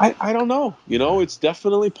 I don't know. It's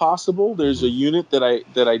definitely possible. There's a unit that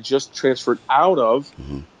I just transferred out of,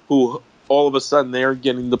 who all of a sudden they're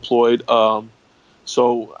getting deployed.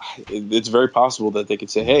 So it's very possible that they could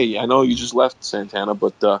say, "Hey, I know you just left Santana,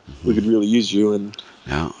 but we could really use you," and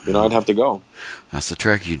I'd have to go. That's the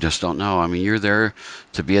trick. You just don't know. I mean, you're there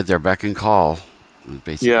to be at their beck and call.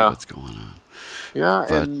 Basically, what's going on. Yeah,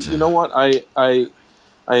 but, and you know what? I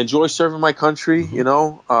enjoy serving my country.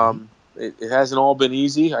 It hasn't all been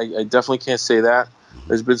easy. I definitely can't say that.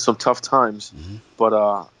 There's been some tough times,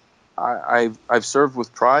 but I've served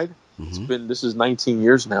with pride. This is 19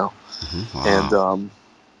 years now, and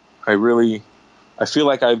I feel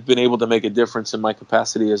like I've been able to make a difference in my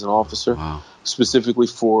capacity as an officer, specifically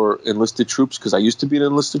for enlisted troops, because I used to be an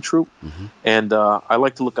enlisted troop, and I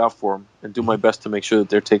like to look out for them and do my best to make sure that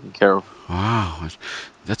they're taken care of. Wow,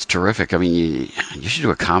 that's terrific. I mean, you should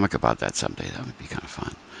do a comic about that someday. That would be kind of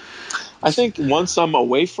fun. I think once I'm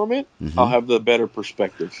away from it, I'll have the better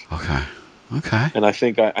perspective. Okay. And I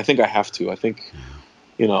think I have to. I think,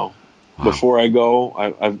 before I go,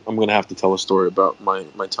 I'm going to have to tell a story about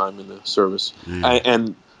my time in the service,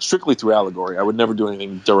 and strictly through allegory. I would never do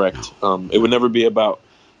anything direct. It would never be about,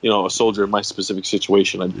 a soldier in my specific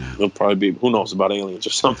situation. It'll probably be, who knows, about aliens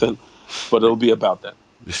or something, but it'll be about that.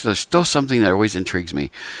 There's still something that always intrigues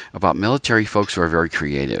me about military folks who are very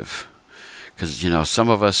creative. Because, some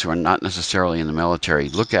of us who are not necessarily in the military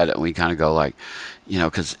look at it and we kind of go like,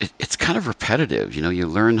 because it's kind of repetitive. You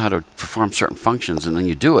learn how to perform certain functions and then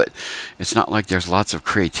you do it. It's not like there's lots of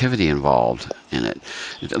creativity involved in it,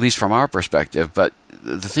 at least from our perspective. But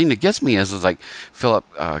the thing that gets me is like Philip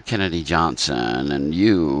Kennedy Johnson and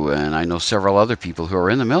you, and I know several other people who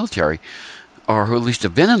are in the military or who at least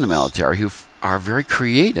have been in the military who are very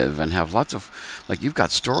creative and have lots of, like, you've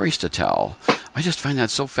got stories to tell. I just find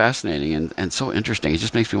that so fascinating and so interesting. It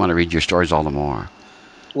just makes me want to read your stories all the more.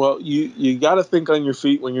 Well, you got to think on your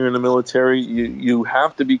feet when you're in the military. You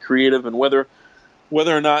have to be creative, and whether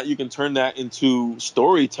or not you can turn that into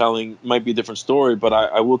storytelling might be a different story. But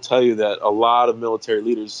I will tell you that a lot of military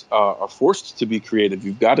leaders are forced to be creative.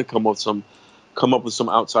 You've got to come up with some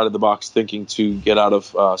outside of the box thinking to get out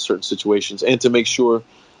of certain situations and to make sure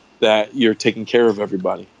that you're taking care of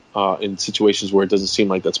everybody in situations where it doesn't seem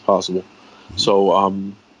like that's possible. So,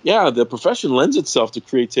 the profession lends itself to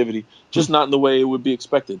creativity, just not in the way it would be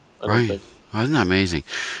expected, I don't think. Oh, isn't that amazing?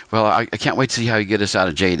 Well, I can't wait to see how you get us out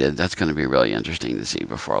of Jaded. That's going to be really interesting to see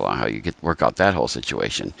before long, how you work out that whole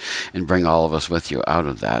situation and bring all of us with you out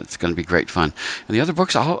of that. It's going to be great fun. And the other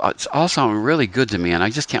books all sound really good to me, and I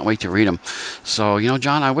just can't wait to read them. So,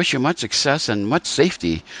 John, I wish you much success and much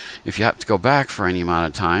safety if you have to go back for any amount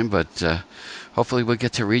of time, but hopefully we'll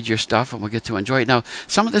get to read your stuff and we'll get to enjoy it. Now,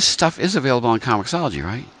 some of this stuff is available on Comixology,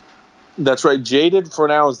 right? That's right. Jaded, for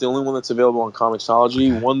now, is the only one that's available on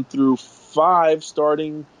Comixology. Okay. 1 through 5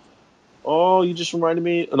 starting. Oh, you just reminded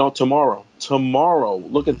me. No, tomorrow. Tomorrow.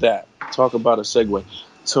 Look at that. Talk about a segue.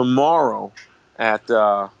 Tomorrow at,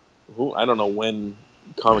 I don't know when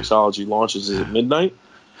Comixology launches. Is it midnight?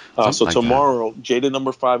 So tomorrow, Jaded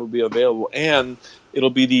number 5 will be available, and it'll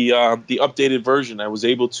be the updated version. I was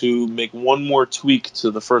able to make one more tweak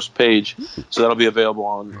to the first page, so that'll be available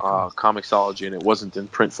on Comixology, and it wasn't in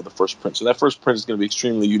print for the first print. So that first print is going to be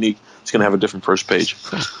extremely unique. It's going to have a different first page.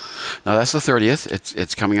 Now that's the 30th.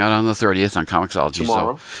 It's coming out on the 30th on Comixology.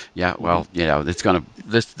 Tomorrow. So, yeah. Well, it's going to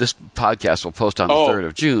this podcast will post on the 3rd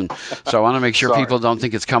of June. So I want to make sure people don't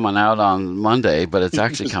think it's coming out on Monday, but it's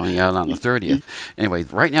actually coming out on the 30th. Anyway,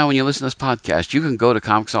 right now when you listen to this podcast, you can go to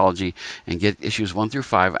Comixology and get issues 1 through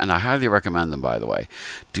 5, and I highly recommend them. By the way,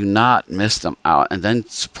 do not miss them out, and then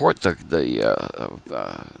support the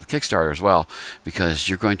Kickstarter as well, because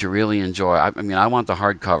you're going to really enjoy. I want the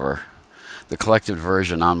hardcover, the collected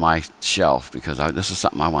version on my shelf, because this is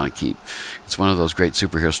something I want to keep. It's one of those great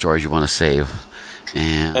superhero stories you want to save.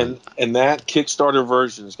 And that Kickstarter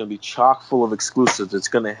version is going to be chock full of exclusives. It's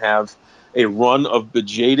going to have a run of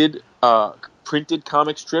Bejaded printed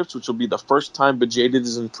comic strips, which will be the first time Bejaded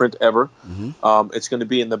is in print ever. Mm-hmm. It's going to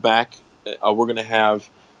be in the back. We're going to have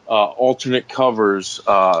alternate covers.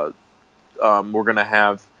 We're going to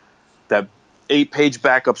have that 8-page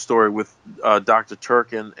backup story with Dr.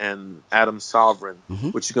 Turkin and Adam Sovereign,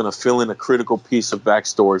 which is going to fill in a critical piece of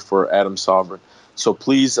backstory for Adam Sovereign. So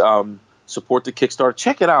please support the Kickstarter.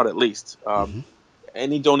 Check it out at least.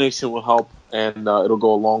 Any donation will help, and it'll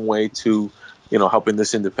go a long way to helping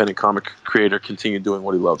this independent comic creator continue doing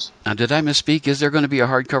what he loves. Now, did I misspeak? Is there going to be a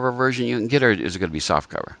hardcover version you can get, or is it going to be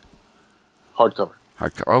softcover? Hardcover.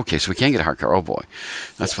 Hardcover. Okay, so we can get a hardcover. Oh, boy.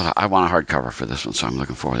 That's what I want, a hardcover for this one, so I'm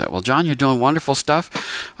looking forward to that. Well, John, you're doing wonderful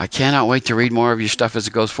stuff. I cannot wait to read more of your stuff as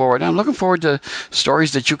it goes forward. I'm looking forward to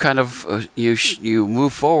stories that you kind of you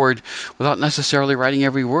move forward without necessarily writing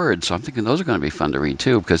every word. So I'm thinking those are going to be fun to read,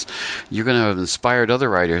 too, because you're going to have inspired other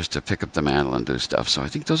writers to pick up the mantle and do stuff. So I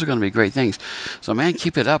think those are going to be great things. So, man,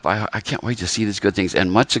 keep it up. I can't wait to see these good things,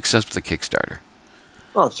 and much success with the Kickstarter.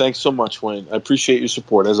 Oh, thanks so much, Wayne. I appreciate your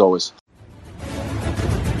support, as always.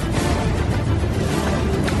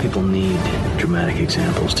 People need dramatic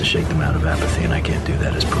examples to shake them out of apathy, and I can't do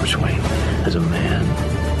that as Bruce Wayne. As a man,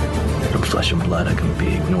 from flesh and blood, I can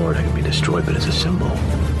be ignored, I can be destroyed, but as a symbol.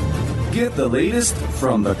 Get the latest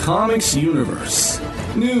from the comics universe.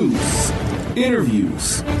 News,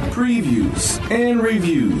 interviews, previews, and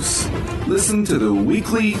reviews. Listen to the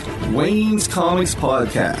weekly Wayne's Comics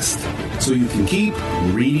podcast so you can keep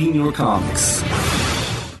reading your comics.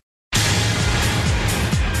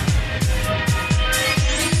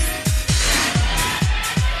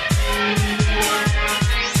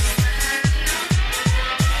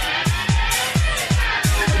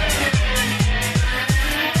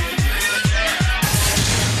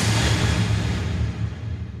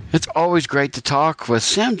 It's always great to talk with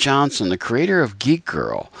Sam Johnson, the creator of Geek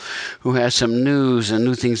Girl, who has some news and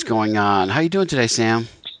new things going on. How you doing today, Sam?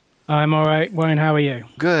 I'm all right. Wayne, how are you?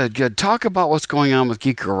 Good, good. Talk about what's going on with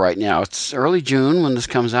Geek Girl right now. It's early June when this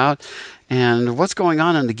comes out, and what's going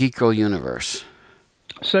on in the Geek Girl universe?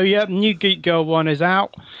 So, yeah, the new Geek Girl 1 is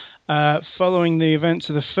out, following the events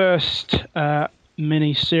of the first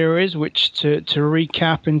mini-series, which, to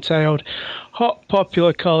recap, entailed hot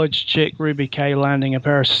popular college chick Ruby Kay landing a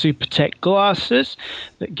pair of super tech glasses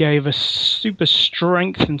that gave us super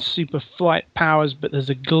strength and super flight powers, but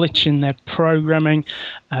there's a glitch in their programming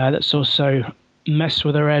that's also messed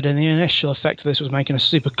with her head, and the initial effect of this was making her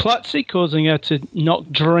super klutzy, causing her to knock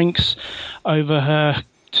drinks over her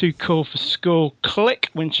too cool for school clique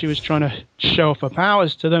when she was trying to show off her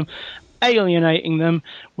powers to them, alienating them,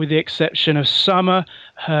 with the exception of Summer,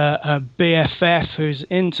 her BFF, who's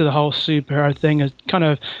into the whole superhero thing, has kind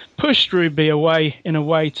of pushed Ruby away in a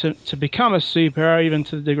way to become a superhero, even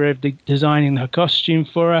to the degree of designing her costume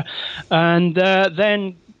for her. And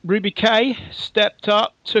then Ruby Kay stepped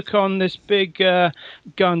up, took on this big gun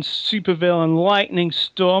supervillain Lightning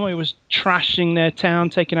Storm, who was trashing their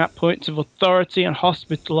town, taking out points of authority, and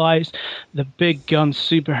hospitalized the big gun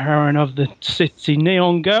superheroine of the city,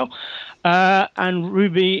 Neon Girl. And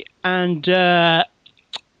Ruby and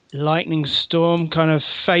lightning storm kind of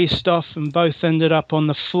faced off, and both ended up on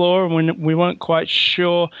the floor. And we weren't quite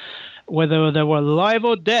sure whether they were alive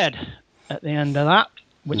or dead at the end of that,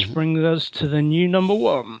 which brings us to the new number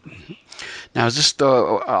 1. Now, is this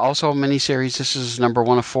also a miniseries? This is number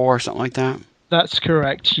 1 of 4 or something like that? That's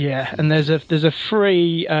correct, yeah. And there's a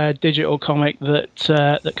free digital comic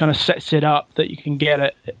that kind of sets it up that you can get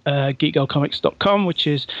at geekgirlcomics.com, which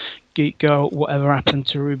is Geek Girl Whatever Happened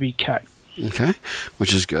to Ruby K. Okay,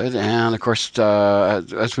 which is good. And of course,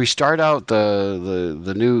 as we start out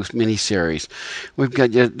the new miniseries, we've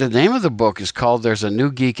got the name of the book is called "There's a New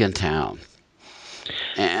Geek in Town,"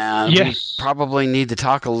 and we probably need to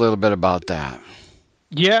talk a little bit about that.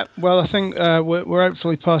 Yeah, well, I think we're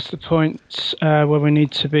hopefully past the point where we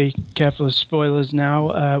need to be careful of spoilers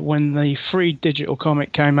now. When the free digital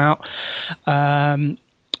comic came out,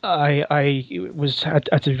 I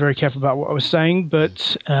had to be very careful about what I was saying,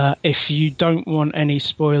 but if you don't want any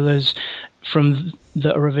spoilers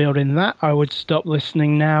that are revealed in that, I would stop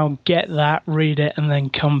listening now, get that, read it, and then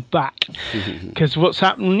come back. Because what's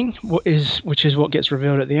happening, which is what gets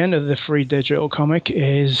revealed at the end of the free digital comic,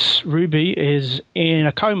 is Ruby is in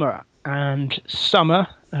a coma, and Summer,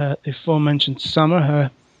 the aforementioned Summer, her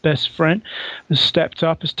best friend, has stepped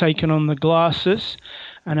up, has taken on the glasses.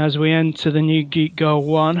 And as we enter the new Geek Girl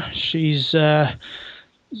 1, she's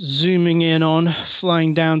zooming in on,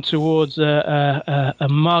 flying down towards a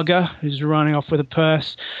mugger who's running off with a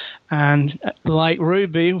purse. And like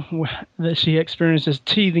Ruby, that she experiences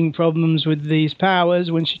teething problems with these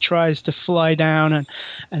powers. When she tries to fly down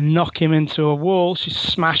and knock him into a wall, she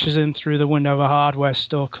smashes him through the window of a hardware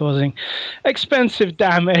store, causing expensive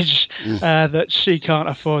damage that she can't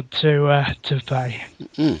afford to pay.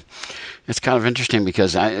 It's kind of interesting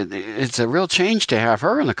because it's a real change to have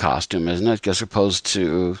her in the costume, isn't it, as opposed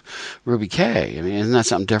to Ruby K? I mean, isn't that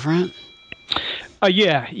something different?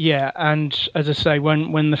 Yeah, and as I say,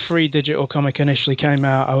 when the free digital comic initially came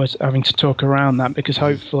out, I was having to talk around that because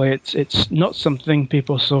hopefully it's not something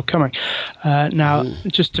people saw coming. Now,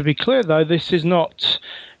 just to be clear though, this is not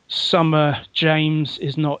Summer James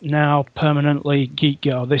is not now permanently Geek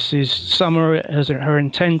Girl. This is Summer, as her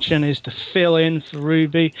intention is to fill in for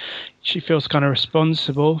Ruby. She feels kind of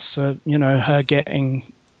responsible for her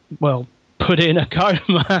getting put in a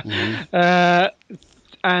coma.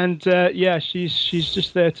 And she's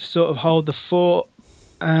just there to sort of hold the fort,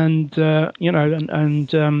 and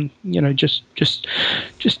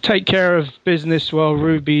just take care of business while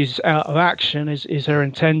Ruby's out of action is her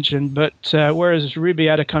intention. But whereas Ruby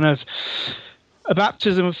had a kind of a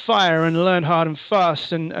baptism of fire and learned hard and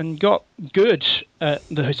fast and got good at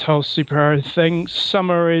this whole superhero thing,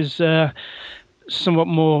 Summer is somewhat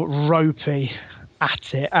more ropey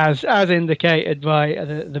at it, as indicated by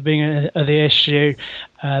the beginning of the issue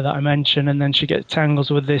that I mentioned, and then she gets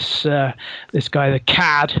tangled with this guy, the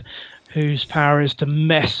Cad, whose power is to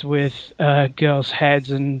mess with girls'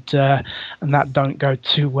 heads, and that don't go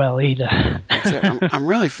too well either. I'm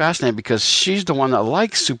really fascinated because she's the one that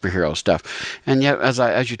likes superhero stuff, and yet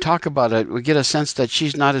as you talk about it, we get a sense that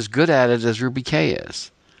she's not as good at it as Ruby K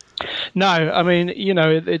is. No, I mean,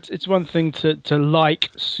 it's one thing to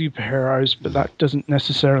like superheroes, but that doesn't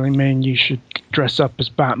necessarily mean you should dress up as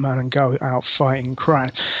Batman and go out fighting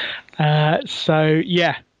crime.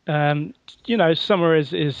 Summer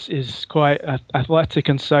is quite athletic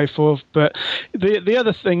and so forth. But the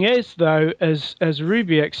other thing is, though, as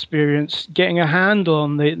Ruby experienced, getting a handle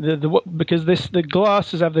on because the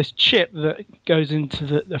glasses have this chip that goes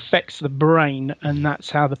into affects the brain, and that's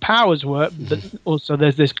how the powers work. But also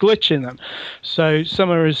there's this glitch in them. So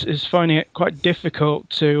Summer is finding it quite difficult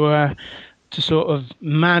to sort of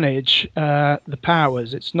manage the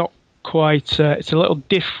powers. It's not quite it's a little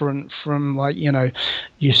different from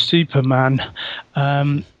your Superman.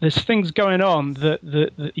 There's things going on that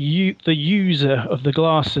the user of the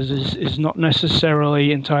glasses is not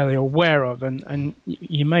necessarily entirely aware of, and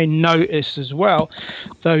you may notice as well,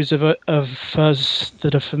 those of us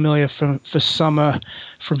that are familiar from Summer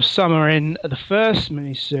in the first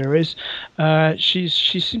miniseries, she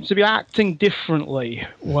seems to be acting differently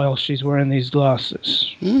while she's wearing these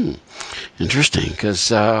glasses. Interesting,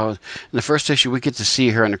 because in the first issue we get to see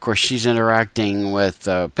her, and of course she's interacting with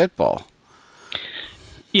Pitbull.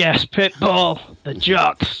 Yes, Pitbull, the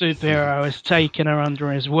jock superhero, has taken her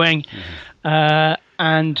under his wing,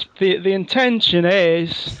 and the intention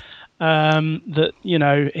is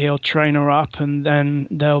that he'll train her up, and then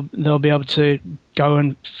they'll be able to go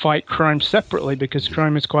and fight crime separately, because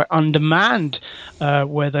crime is quite undermanned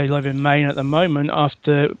where they live in Maine at the moment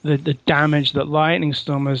after the damage that Lightning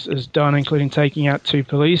Storm has done, including taking out 2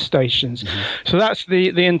 police stations. So that's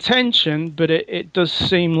the intention, but it does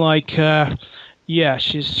seem like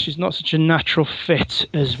she's not such a natural fit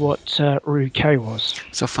as what Ruby Kay was.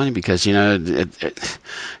 So funny, because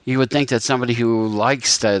you would think that somebody who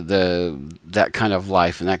likes that kind of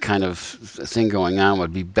life and that kind of thing going on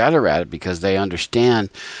would be better at it, because they understand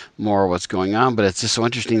more what's going on. But it's just so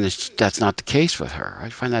interesting that that's not the case with her. I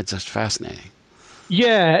find that just fascinating.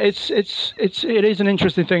 Yeah, it is an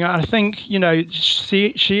interesting thing. I think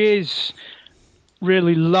she is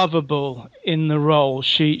really lovable in the role.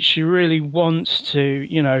 She really wants to,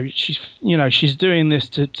 she's doing this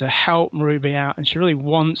to help Ruby out, and she really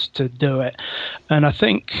wants to do it. And I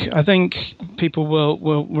think people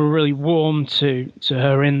will really warm to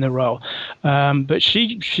her in the role. But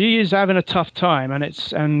she is having a tough time, and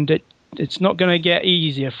it's not going to get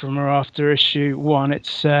easier from her after issue 1.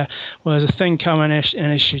 It's there's a thing coming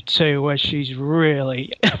in issue 2 where she's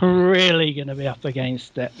really, really going to be up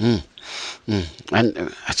against it.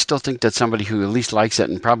 And I still think that somebody who at least likes it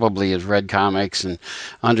and probably has read comics and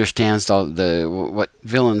understands what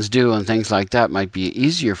villains do and things like that might be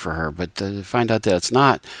easier for her. But to find out that it's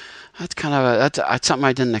not, that's something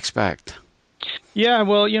I didn't expect. Yeah,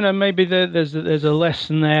 well, maybe there's a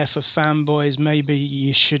lesson there for fanboys. Maybe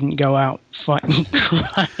you shouldn't go out fighting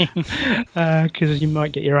crime because you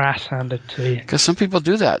might get your ass handed to you. Because some people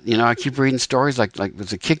do that. I keep reading stories like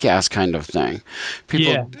it's a kick-ass kind of thing.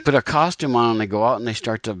 People put a costume on and they go out and they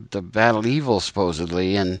start to battle evil,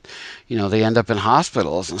 supposedly, and they end up in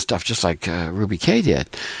hospitals and stuff, just like Ruby Kay did.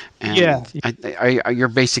 And you're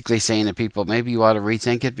basically saying to people, maybe you ought to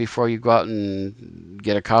rethink it before you go out and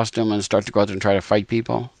get a costume and start to go out there and try to fight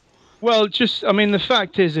people? Well, the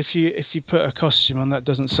fact is, if you put a costume on, that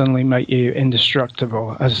doesn't suddenly make you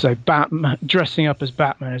indestructible. As I say, Batman, dressing up as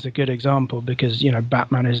Batman is a good example, because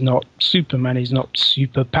Batman is not Superman, he's not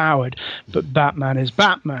super powered, but Batman is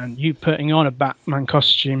Batman. You putting on a Batman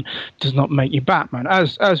costume does not make you Batman,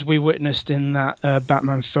 as we witnessed in that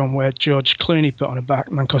Batman film where George Clooney put on a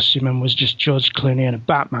Batman costume and was just George Clooney in a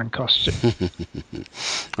Batman costume.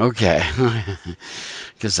 Okay.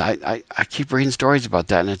 Because I keep reading stories about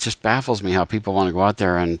that, and it just baffles me how people want to go out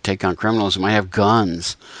there and take on criminals who might have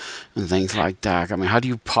guns and things like that. I mean, how do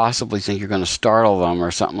you possibly think you're going to startle them or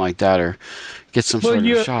something like that, or get some sort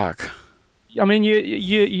of shock? I mean, you're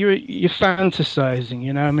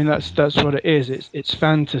fantasizing, that's what it is. It's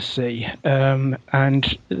fantasy, and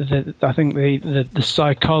I think the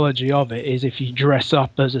psychology of it is, if you dress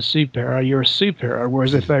up as a superhero, you're a superhero.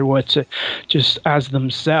 Whereas if they were to just as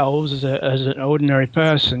themselves, as an ordinary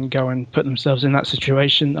person, go and put themselves in that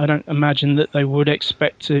situation, I don't imagine that they would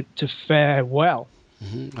expect to fare well.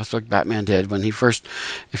 That's what Batman did when he first.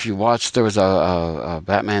 If you watch, there was a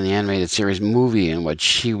Batman the Animated Series movie in which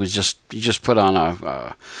he just put on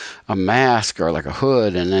a mask or like a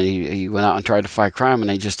hood, and then he went out and tried to fight crime, and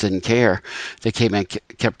they just didn't care. They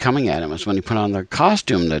kept coming at him. It's when he put on the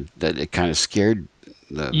costume that it kind of scared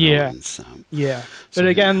the villains. But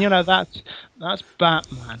again, that's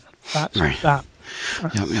Batman. That's right.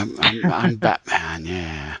 Batman. I'm Batman.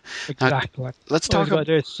 Yeah. Exactly. Now, let's talk about. I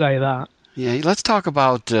do say that. Yeah, let's talk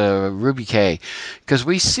about Ruby Kay, because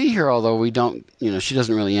we see her, although we don't, she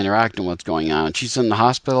doesn't really interact in what's going on. She's in the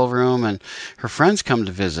hospital room, and her friends come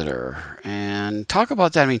to visit her. And talk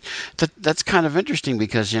about that. I mean, that's kind of interesting,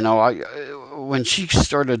 because, when she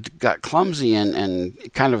sort of got clumsy and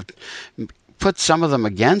kind of put some of them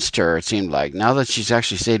against her, it seemed like. Now that she's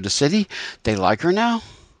actually saved the city, they like her now?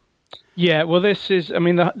 Yeah, well, this is,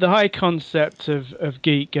 the high concept of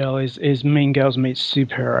Geek Girl is Mean Girls meets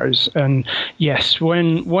superheroes. And yes,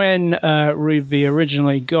 when Ruby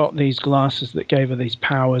originally got these glasses that gave her these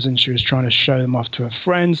powers, and she was trying to show them off to her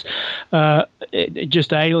friends, it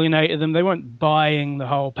just alienated them. They weren't buying the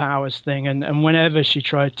whole powers thing. And whenever she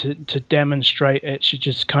tried to demonstrate it, she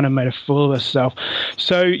just kind of made a fool of herself.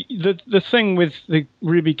 So the thing with the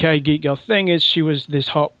Ruby Kay Geek Girl thing is, she was this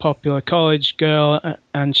hot, popular college girl,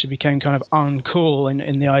 and she became kind of uncool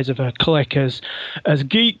in the eyes of her clique as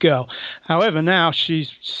Geek Girl. However, now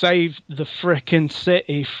she's saved the frickin'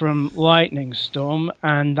 city from Lightning Storm,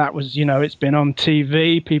 and that was, it's been on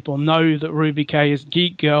TV. People know that Ruby Kay is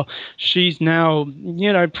Geek Girl. She's now,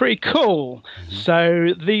 pretty cool.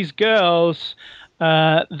 So these girls,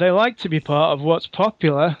 they like to be part of what's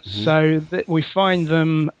popular, so that we find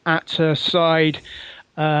them at her side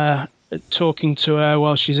talking to her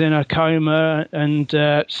while she's in a coma, and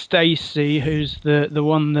Stacy, who's the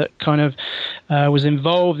one that kind of was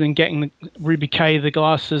involved in getting Ruby Kay the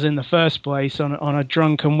glasses in the first place on a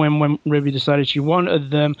drunken whim when Ruby decided she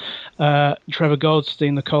wanted them. Trevor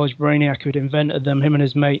Goldstein, the college brainiac who'd invented them, him and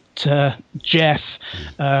his mate Jeff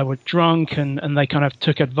were drunk, and they kind of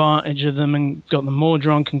took advantage of them and got them more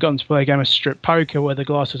drunk and got them to play a game of strip poker where the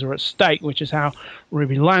glasses were at stake, which is how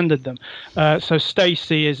Ruby landed them. So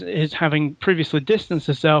Stacy is having previously distanced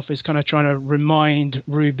herself, is kind of trying to remind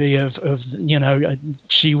Ruby of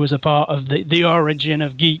she was a part of the origin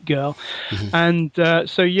of Geek Girl. And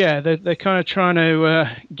so they're kind of trying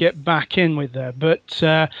to get back in with her, but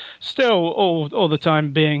still all the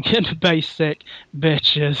time being basic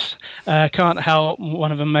bitches. Can't help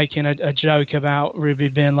one of them making a joke about Ruby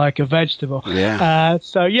being like a vegetable. Not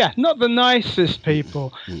the nicest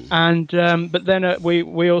people. And but then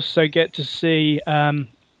we also get to see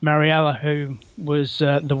Mariella, who was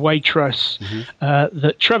the waitress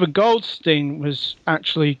that Trevor Goldstein was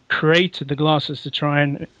actually created the glasses to try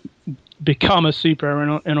and become a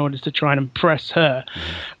superhero in order to try and impress her.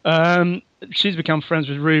 She's become friends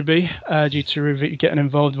with Ruby due to Ruby getting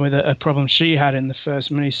involved with a problem she had in the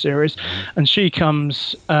first miniseries, and she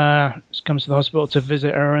comes to the hospital to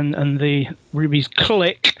visit her, and the Ruby's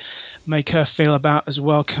clique make her feel about as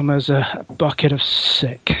welcome as a bucket of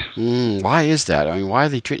sick. Why is that? I mean, why are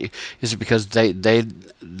they treating? Is it because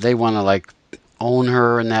they want to like own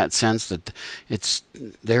her in that sense that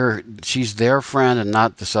she's their friend and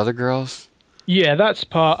not this other girl's? Yeah, that's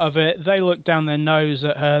part of it. They look down their nose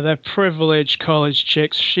at her. They're privileged college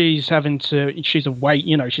chicks. She's a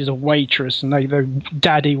waitress, and their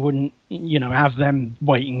daddy wouldn't, have them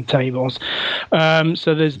waiting tables.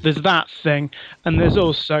 So there's that thing, and there's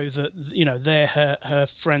also that, they're her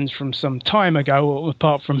friends from some time ago,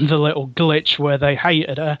 apart from the little glitch where they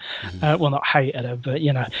hated her. Well, not hated her, but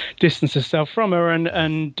distanced herself from her,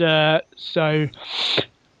 and so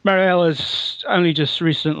Mariella's only just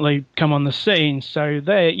recently come on the scene, so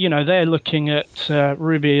they're looking at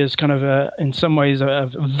Ruby as kind of in some ways a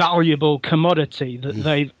valuable commodity that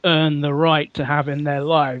they've earned the right to have in their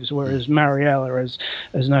lives, whereas Mariella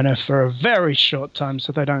has known her for a very short time,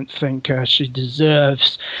 so they don't think she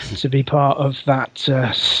deserves to be part of that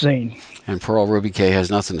scene. And poor old Ruby Kay has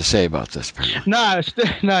nothing to say about this. No,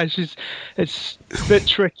 it's a bit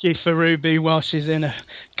tricky for Ruby while she's in a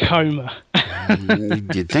coma.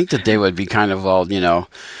 You'd think that they would be kind of all, well,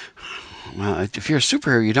 if you're a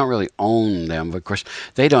superhero, you don't really own them. But of course,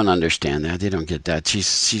 they don't understand that. They don't get that. She's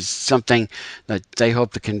something that they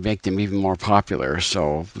hope to make them even more popular.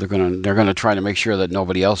 So they're gonna try to make sure that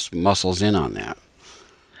nobody else muscles in on that.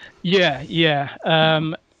 Yeah.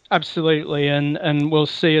 Absolutely, and we'll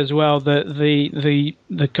see as well that the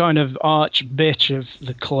kind of arch bitch of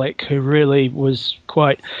the clique, who really was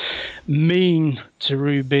quite mean to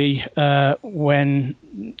Ruby when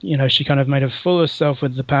she kind of made a fool of herself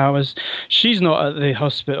with the powers. She's not at the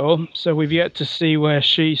hospital, so we've yet to see where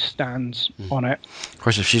she stands on it. Of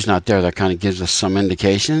course, if she's not there, that kind of gives us some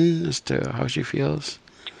indication as to how she feels.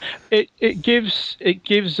 It gives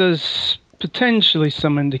us potentially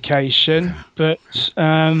some indication, but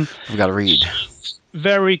we've got to read.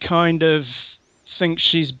 Very kind of thinks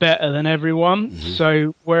she's better than everyone.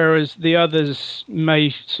 So whereas the others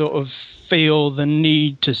may sort of feel the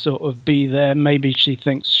need to sort of be there, maybe she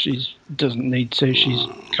thinks she doesn't need to. She's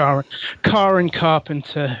Karen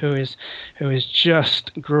Carpenter, who is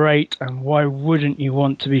just great, and why wouldn't you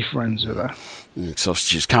want to be friends with her? So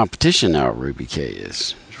she's competition now. Ruby Kay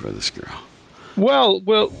is for this girl. Well,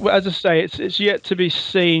 as I say, it's yet to be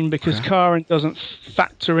seen because Karen doesn't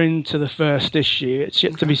factor into the first issue. It's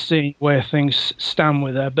yet to be seen where things stand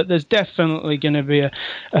with her. But there's definitely going to be a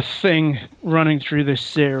thing running through this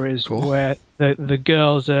series where the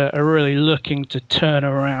girls are really looking to turn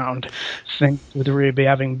around things with Ruby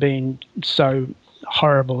having been so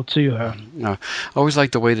horrible to her. I always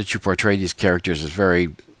like the way that you portray these characters as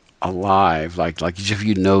very alive, like as if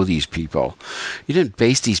you know these people. You didn't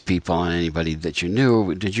base these people on anybody that you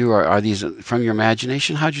knew, did you? Or are these from your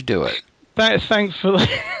imagination? How'd you do it? Thankfully,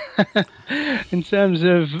 in terms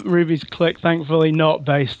of Ruby's clique, thankfully not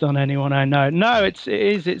based on anyone I know. No,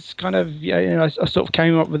 it's kind of, I sort of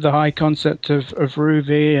came up with the high concept of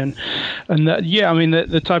Ruby and that,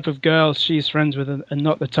 the type of girls she's friends with and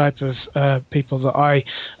not the type of people that I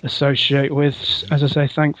associate with. As I say,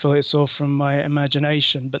 thankfully it's all from my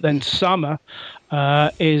imagination. But then Summer,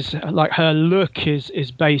 is like her look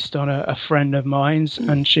is based on a friend of mine's,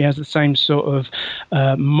 and she has the same sort of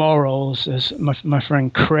morals as my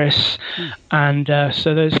friend Chris, and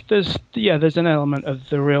so there's an element of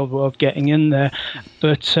the real world getting in there,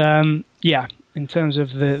 but in terms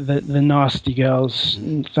of the nasty girls,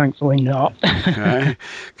 thankfully not.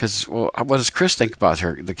 Because what does Chris think about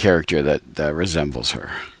the character that resembles her?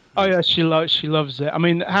 Oh yeah, she loves it. I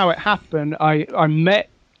mean, how it happened, I met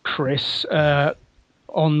Chris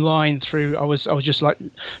online through. I was just like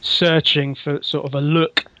searching for sort of a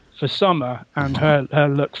look for Summer, and her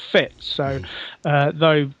look fits. So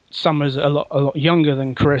though Summer's a lot younger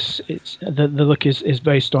than Chris, it's the look is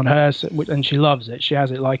based on her, and she loves it. She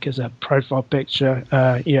has it like as a profile picture.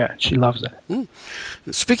 She loves it.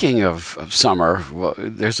 Speaking of Summer, well,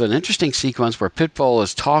 there's an interesting sequence where Pitbull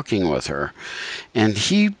is talking with her, and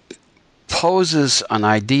he poses an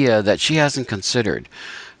idea that she hasn't considered,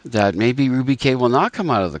 that maybe Ruby Kaye will not come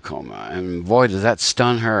out of the coma, and boy, does that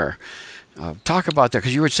stun her. Talk about that,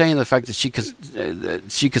 because you were saying the fact that she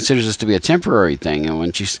considers this to be a temporary thing, and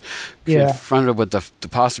when she's confronted with the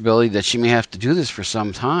possibility that she may have to do this for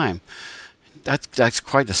some time, that's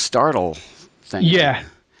quite a startle thing.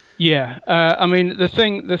 Yeah. I mean, the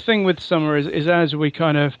thing with Summer is as we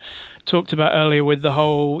kind of talked about earlier with the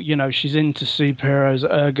whole, she's into superheroes,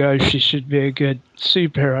 ergo she should be a good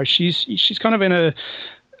superhero. She's kind of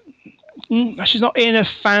she's not in a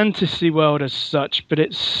fantasy world as such, but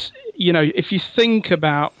it's, if you think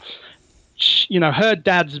about, her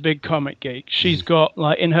dad's a big comic geek. She's got,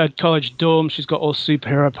 like, in her college dorm, she's got all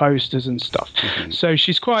superhero posters and stuff. So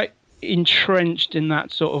she's quite entrenched in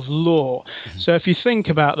that sort of lore. So if you think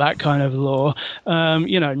about that kind of lore,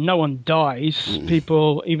 no one dies.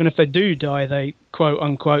 People, even if they do die, they quote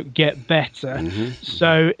unquote get better.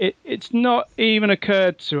 So it's not even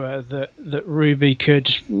occurred to her that Ruby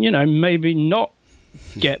could, maybe not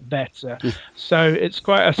get better. So it's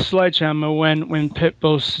quite a sledgehammer when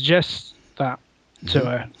Pitbull suggests that to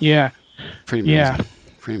her. Yeah. Pretty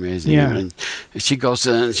amazing. Yeah. And she goes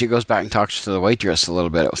back and talks to the waitress a little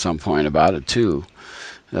bit at some point about it too.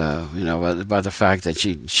 About the fact that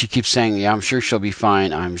she keeps saying, "Yeah, I'm sure she'll be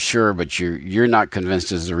fine. I'm sure," but you're not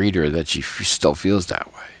convinced as a reader that she still feels that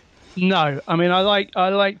way. No, I mean, I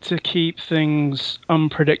like to keep things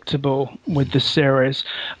unpredictable with the series.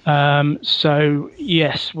 So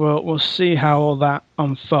yes, we'll see how all that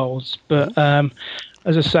unfolds. But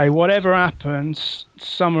as I say, whatever happens,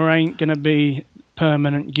 Summer ain't gonna be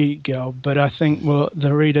permanent geek girl. But I think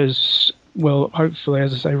the readers will hopefully,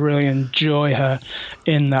 as I say, really enjoy her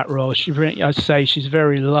in that role. I'd say she's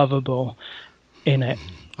very lovable in it.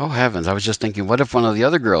 Oh heavens! I was just thinking, what if one of the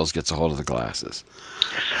other girls gets a hold of the glasses?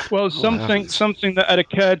 Well, something that had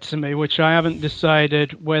occurred to me, which I haven't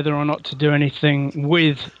decided whether or not to do anything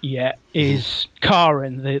with yet, is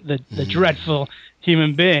Karen, the dreadful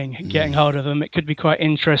human being getting hold of them. It could be quite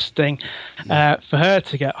interesting for her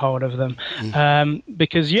to get hold of them,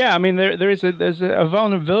 because there's a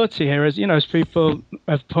vulnerability here, as people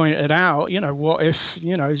have pointed out. What if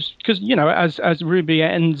because as Ruby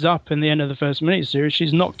ends up in the end of the first miniseries,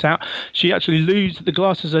 she's knocked out. She actually loses. The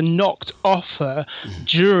glasses are knocked off her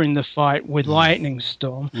during the fight with Lightning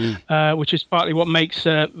Storm, which is partly what makes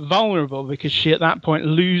her vulnerable, because she at that point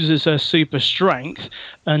loses her super strength,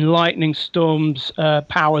 and Lightning Storm's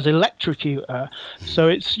powers electrocute her. So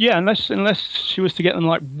it's unless she was to get them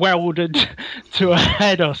like welded to her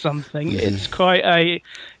head or something, it's quite a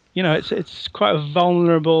it's quite a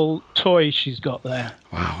vulnerable toy she's got there.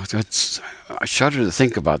 Wow, I shudder to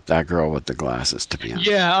think about that girl with the glasses, to be honest.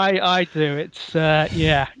 Yeah, I do. It's I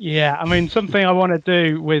mean, something I want to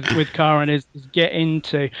do with Karen is get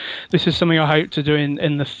into. This is something I hope to do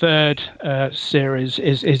in the third series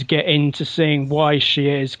is get into seeing why she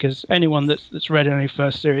is, because anyone that's read any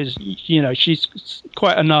first series, she's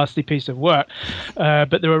quite a nasty piece of work,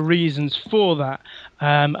 but there are reasons for that.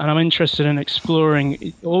 And I'm interested in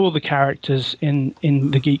exploring all the characters in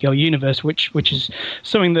the Geek Girl universe, which is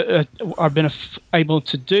something that I've been able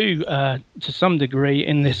to do to some degree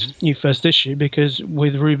in this new first issue, because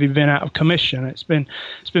with Ruby being out of commission, it's been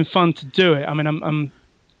fun to do it. I mean, I'm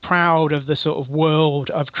proud of the sort of world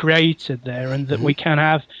I've created there, and that we can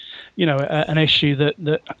have, an issue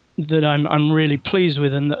that I'm really pleased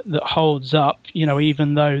with, and that holds up.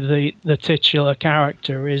 Even though the titular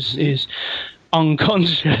character is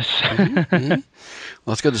unconscious.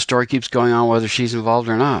 Well, it's good the story keeps going on whether she's involved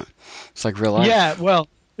or not. It's like real life. Yeah, well,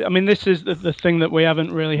 I mean, this is the thing that we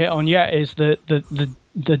haven't really hit on yet, is the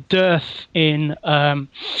dearth in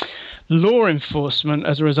law enforcement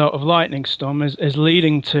as a result of Lightning Storm is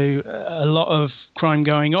leading to a lot of crime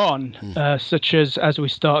going on, such as we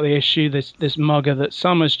start the issue, this mugger that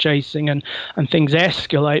Summer's chasing, and things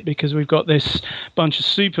escalate because we've got this bunch of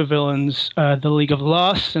supervillains, the League of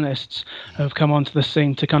Larcenists, have come onto the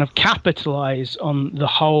scene to kind of capitalize on the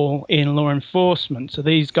hole in law enforcement. So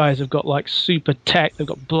these guys have got like super tech, they've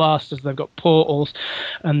got blasters, they've got portals,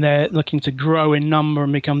 and they're looking to grow in number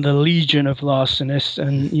and become the Legion of Larcenists.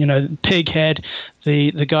 And, you know, Pighead,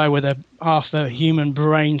 the guy with half a human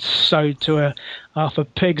brain sewed to half a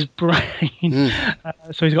pig's brain,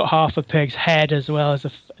 so he's got half a pig's head as well as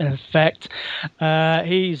an effect.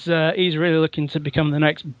 He's really looking to become the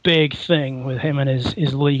next big thing with him and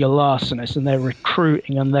his League of Larcenists, and they're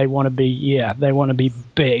recruiting, and they want to be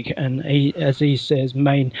big. And he, as he says,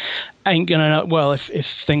 Maine ain't gonna know. Well, if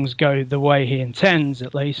things go the way he intends,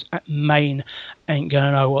 at least, Maine ain't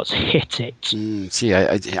gonna know what's hit it.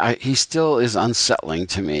 He still is unsettling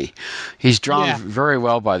to me. He's drawn very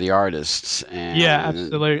well by the artists. And yeah,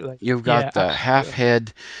 absolutely. You've got the half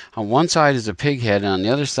head. On one side is a pig head, and on the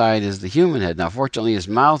other side is the human head. Now, fortunately, his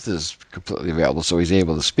mouth is completely available, so he's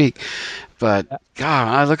able to speak. But, God,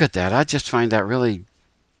 when I look at that, I just find that really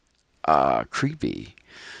creepy,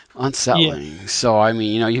 unsettling. Yeah. So, I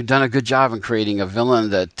mean, you know, you've done a good job in creating a villain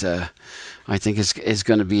that I think is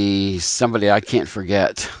going to be somebody I can't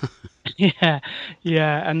forget.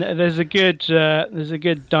 Yeah, and there's a good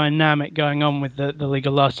dynamic going on with the League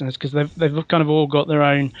of Larcenists, because they've kind of all got their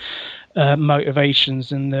own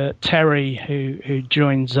motivations, and Terry who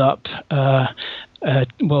joins up.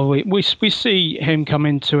 We see him come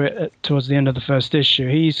into it towards the end of the first issue.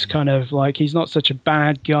 He's kind of like, he's not such a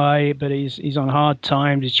bad guy, but he's on hard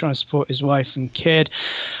times. He's trying to support his wife and kid,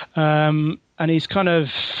 and he's kind of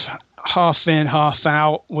half in, half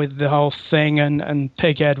out with the whole thing, and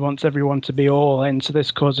Pighead wants everyone to be all in, so this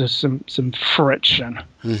causes some friction.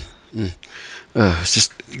 It's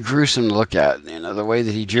just gruesome to look at. You know, the way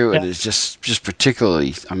that he drew it is just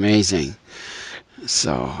particularly amazing.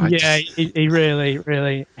 So he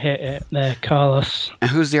really hit it there, Carlos. And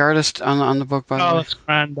who's the artist on the book, by the way? Carlos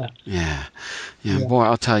Granda. Yeah. Boy,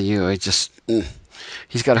 I'll tell you, it just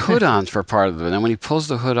he's got a hood on for part of it, and then when he pulls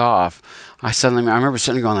the hood off, I remember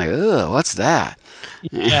sitting going like, ugh, what's that?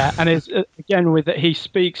 Yeah, and it's again with it, he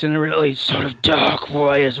speaks in a really sort of dark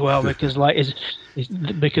way as well, because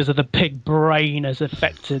because of the pig brain has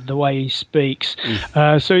affected the way he speaks.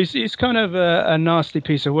 So he's kind of a nasty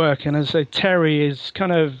piece of work, and as I say, Terry is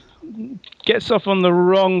kind of gets off on the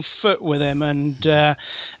wrong foot with him, and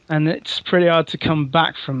it's pretty hard to come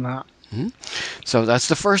back from that. So that's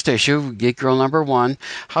the first issue, Geek Girl #1.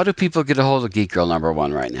 How do people get a hold of Geek Girl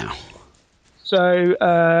 #1 right now? So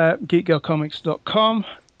geekgirlcomics.com,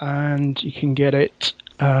 and you can get it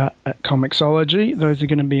at Comixology. Those are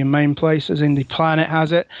going to be your main places. Indie Planet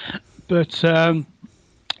has it, but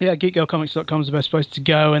geekgirlcomics.com is the best place to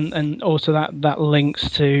go, and also that links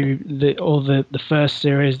to all the first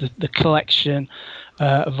series, the collection.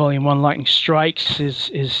 Volume 1 Lightning Strikes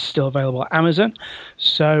is still available at Amazon.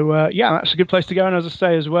 So, that's a good place to go. And as I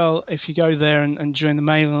say as well, if you go there and join the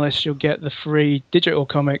mailing list, you'll get the free digital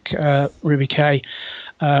comic, Ruby K,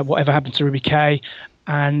 Whatever Happened to Ruby K.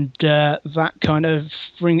 And that kind of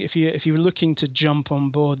if you're looking to jump on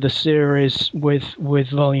board the series with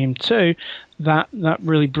Volume 2, that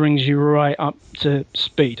really brings you right up to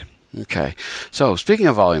speed. Okay. So speaking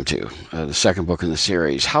of Volume 2, the second book in the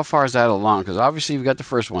series, how far is that along? Because obviously you've got the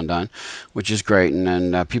first one done, which is great,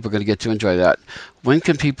 and people are going to get to enjoy that. When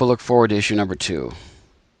can people look forward to issue #2?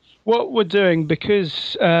 What we're doing, because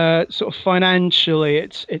sort of financially,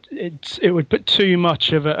 it would put too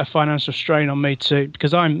much of a financial strain on me too,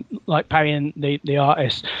 because I'm like paying the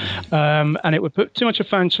artist, and it would put too much of a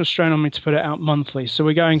financial strain on me to put it out monthly. So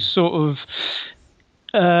we're going sort of.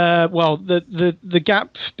 The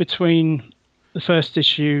gap between the first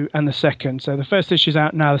issue and the second. So the first issue's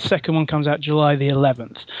out now. The second one comes out July the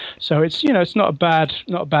 11th. So it's not a bad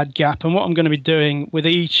gap. And what I'm going to be doing with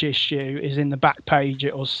each issue is in the back page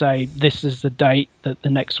it will say this is the date that the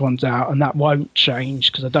next one's out, and that won't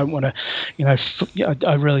change because I don't want to,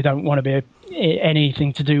 I really don't want to be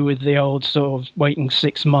anything to do with the old sort of waiting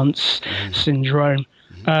 6 months syndrome.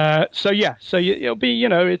 So it'll be,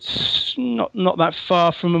 it's not that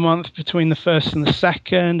far from a month between the first and the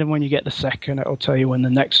second, and when you get the second, it'll tell you when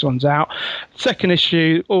the next one's out. Second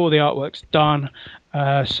issue, all the artwork's done,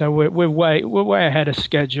 so we're way ahead of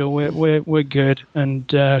schedule. We're good, and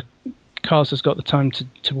Carlos has got the time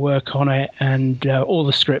to work on it, and all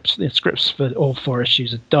the scripts for all 4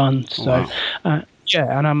 issues are done. So. Wow.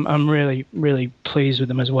 Yeah, and I'm really, really pleased with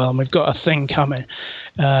them as well. And we've got a thing coming,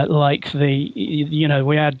 like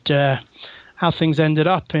we had how things ended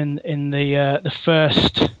up in the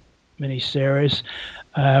first miniseries.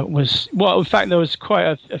 In fact, there was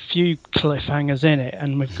quite a few cliffhangers in it,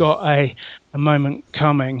 and we've got a moment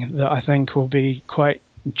coming that I think will be quite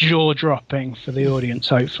jaw-dropping for the audience,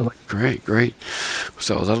 hopefully. Great.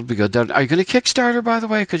 So that'll be good. Are you going to Kickstarter, by the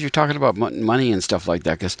way? Because you're talking about money and stuff like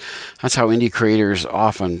that, because that's how indie creators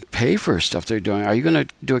often pay for stuff they're doing. Are you going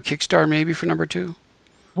to do a Kickstarter maybe for number 2?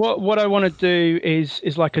 What I want to do is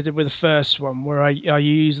like I did with the first one, where I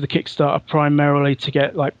use the Kickstarter primarily to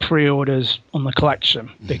get like pre-orders on the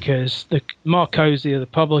collection, because the Mark Cozy, the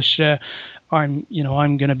publisher, I'm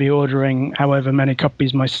going to be ordering however many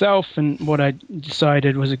copies myself, and what I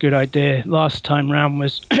decided was a good idea last time round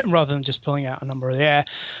was rather than just pulling out a number of the air,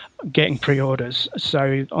 getting pre-orders.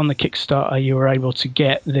 So on the Kickstarter, you were able to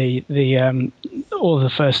get the all the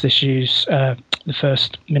first issues, the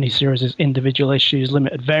first miniseries as individual issues,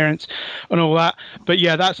 limited variants, and all that. But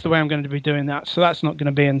yeah, that's the way I'm going to be doing that. So that's not going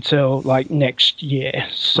to be until like next year.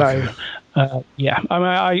 So. Okay.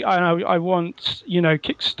 I want,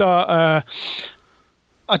 Kickstarter.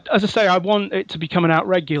 As I say, I want it to be coming out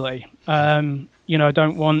regularly. I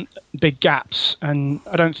don't want big gaps, and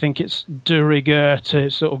I don't think it's de rigueur to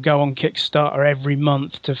sort of go on Kickstarter every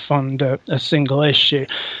month to fund a single issue.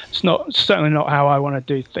 It's certainly not how I want to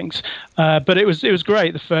do things. But it was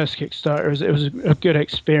great. The first Kickstarter, it was a good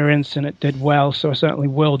experience, and it did well. So I certainly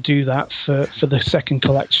will do that for the second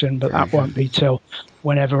collection, but that won't be till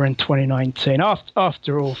whenever in 2019.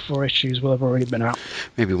 After all 4 issues will have already been out.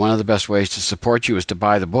 Maybe one of the best ways to support you is to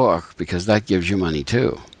buy the book, because that gives you money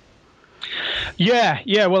too.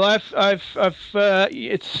 Yeah. Well, I've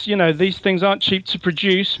it's these things aren't cheap to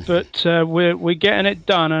produce, but we're getting it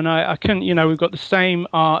done, and I can we've got the same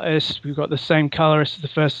artist, we've got the same colorist as the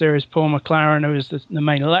first series, Paul McLaren, who was the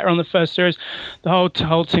main letter on the first series. The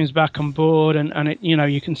whole team's back on board, and it,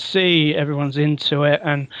 you can see everyone's into it,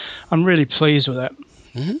 and I'm really pleased with it.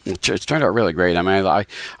 Mm-hmm. It's turned out really great. I mean,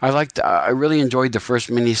 I really enjoyed the first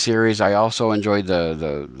miniseries. I also enjoyed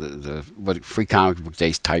the Free Comic Book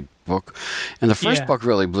Days type book, and the first book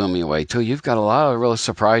really blew me away too. You've got a lot of real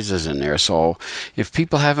surprises in there. So if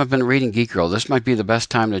people haven't been reading Geek Girl, this might be the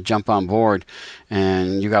best time to jump on board.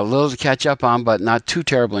 And you got a little to catch up on, but not too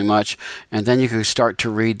terribly much. And then you can start to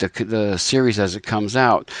read the series as it comes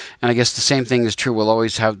out. And I guess the same thing is true. We'll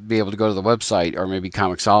always be able to go to the website or maybe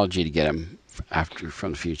Comixology to get them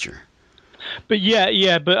from the future. But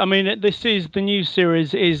but I mean, the new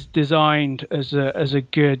series is designed as a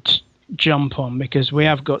good jump on, because we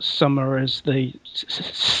have got Summer as the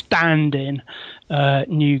stand-in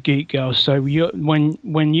new Geek Girl. So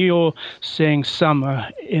when you're seeing Summer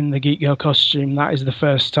in the Geek Girl costume, that is the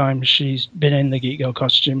first time she's been in the Geek Girl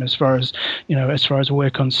costume. As far as we're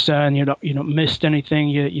concerned, you're not missed anything.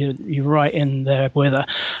 You're right in there with her,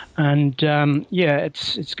 and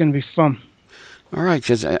it's going to be fun. All right,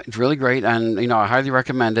 because it's really great, and I highly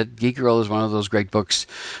recommend it. Geek Girl is one of those great books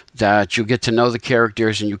that you get to know the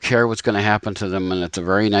characters and you care what's going to happen to them, and it's a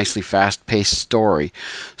very nicely fast-paced story,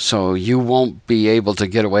 so you won't be able to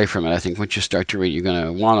get away from it. I think once you start to read, you're going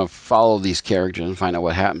to want to follow these characters and find out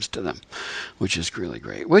what happens to them, which is really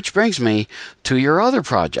great. Which brings me to your other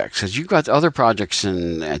projects, because you've got other projects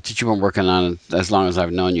that you've been working on as long as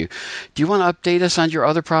I've known you. Do you want to update us on your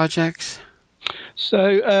other projects?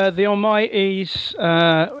 So the Almighties,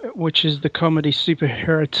 which is the comedy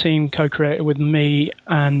superhero team co-created with me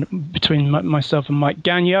and between myself and Mike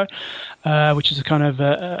Gagnon, which is a kind of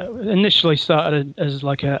initially started as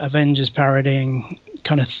like a Avengers parodying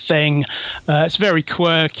kind of thing. It's very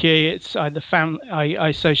quirky. It's I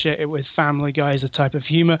associate it with Family Guy as a type of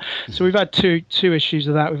humor. So we've had two issues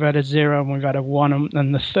of that. We've had a 0 and we've had a 1,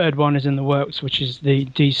 and the third one is in the works, which is the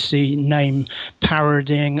DC name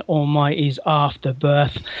parodying Almighty's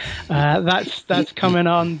Afterbirth. That's coming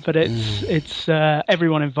on, but it's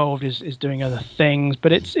everyone involved is doing other things,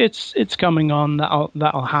 but it's coming on.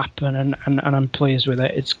 That'll happen, and I'm pleased with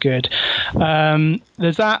it. It's good.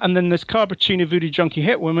 There's that, and then there's Carbuccina Voodoo Junkie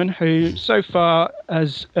Hitwoman, who so far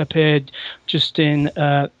has appeared just in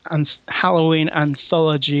Halloween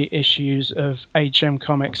anthology issues of HM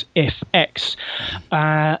Comics If X.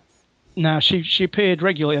 Now, she appeared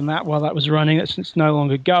regularly in that while that was running. It's no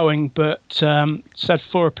longer going, but it's had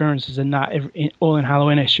 4 appearances in that, all in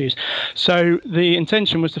Halloween issues. So the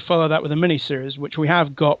intention was to follow that with a miniseries, which we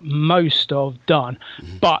have got most of done.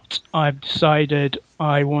 But I've decided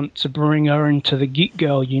I want to bring her into the Geek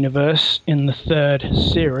Girl universe in the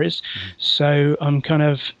 3rd series. So I'm kind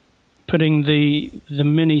of putting the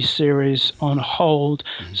mini-series on hold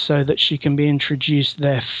so that she can be introduced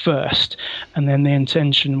there first, and then the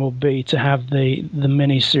intention will be to have the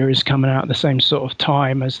mini-series coming out at the same sort of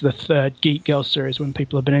time as the third Geek Girl series, when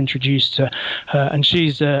people have been introduced to her. And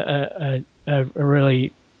she's a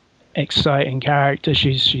really exciting character.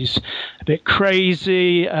 She's a bit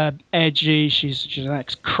crazy, edgy. She's an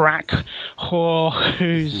ex-crack whore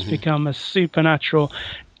who's become a supernatural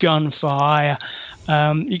gun for hire.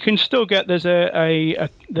 You can still get, there's a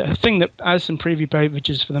thing that has some preview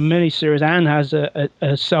pages for the miniseries and has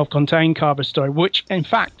a self-contained Cabra story, which in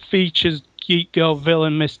fact features Geek Girl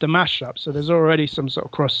villain Mr. Mashup. So there's already some sort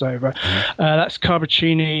of crossover. That's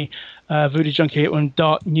Carboncini, Voodoo Junkie Hit One,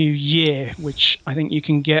 Dark New Year, which I think you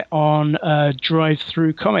can get on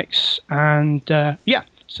Drive-Thru Comics. And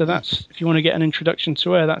so that's, if you want to get an introduction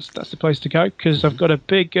to her, that's the place to go, because I've got a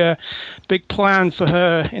big plan for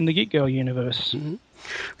her in the Geek Girl universe. Mm-hmm.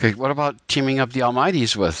 Okay, what about teaming up the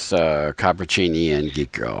Almighties with Carboncini and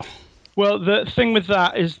Geek Girl? Well, the thing with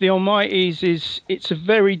that is the Almighties it's a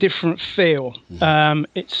very different feel.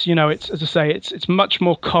 It's as I say, it's much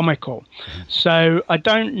more comical. So I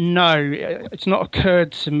don't know. It's not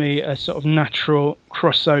occurred to me a sort of natural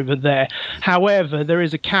crossover there. However, there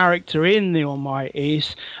is a character in the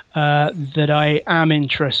Almighties that I am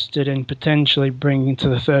interested in potentially bringing to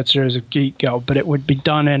the third series of Geek Girl, but it would be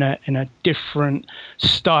done in a different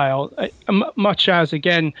style, much as,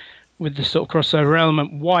 again, with the sort of crossover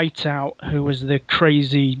element, Whiteout, who was the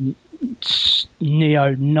crazy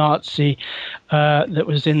neo-Nazi that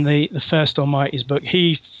was in the first Almighties book.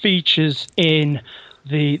 He features in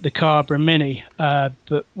the Cabra mini,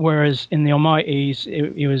 but whereas in the Almighties,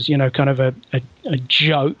 he was, kind of a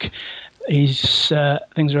joke. Things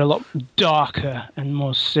are a lot darker and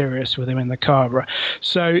more serious with him in the Cabra.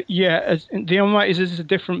 So the Almighties is a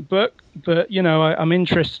different book, but I'm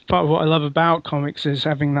interested. Part of what I love about comics is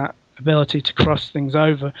having that ability to cross things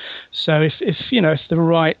over. So if the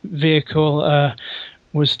right vehicle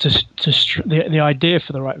was the idea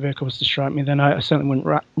for the right vehicle was to strike me, then I certainly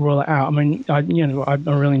wouldn't rule it out. I mean, I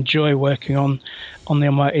really enjoy working on the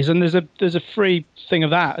Almighties, and there's a free thing of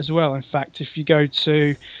that as well. In fact, if you go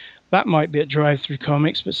to, that might be at Drive-Thru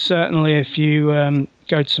Comics, but certainly if you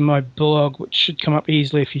go to my blog, which should come up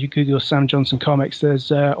easily if you Google Sam Johnson Comics, there's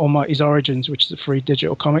Almighties Origins, which is a free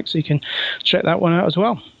digital comic, so you can check that one out as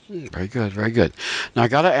well. Very good, very good. Now, I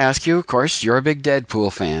got to ask you, of course, you're a big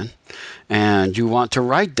Deadpool fan, and you want to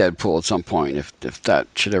write Deadpool at some point, if that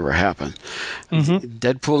should ever happen. Mm-hmm.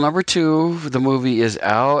 Deadpool number 2, the movie is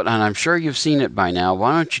out, and I'm sure you've seen it by now.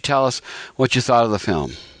 Why don't you tell us what you thought of the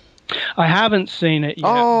film? I haven't seen it yet.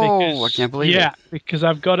 I can't believe it. Yeah, because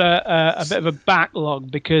I've got a bit of a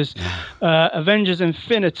backlog, because Avengers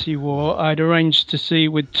Infinity War I'd arranged to see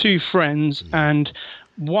with 2 friends, and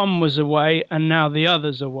one was away and now the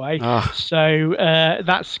other's away. So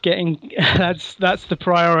that's the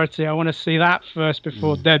priority. I want to see that first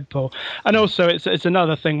before Deadpool. And also it's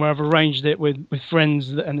another thing where I've arranged it with friends,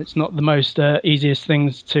 and it's not the most easiest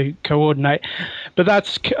things to coordinate, but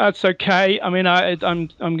that's okay. I mean,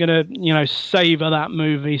 I'm gonna savor that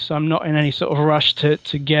movie, so I'm not in any sort of rush to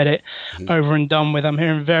get it over and done with. I'm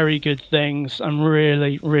hearing very good things. I'm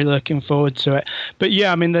really looking forward to it. But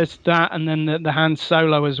yeah, I mean, there's that, and then the Han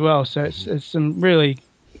Solo as well. So it's some really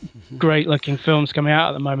great looking films coming out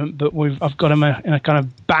at the moment, but I've got them in a kind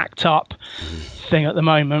of backed up thing at the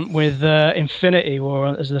moment with Infinity War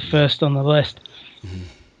as the first on the list.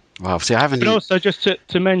 Well, see, I haven't. But also, just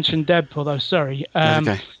to mention Deadpool, though. Sorry,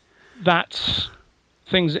 okay. That's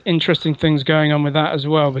interesting things going on with that as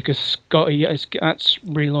well, because Scotty, that's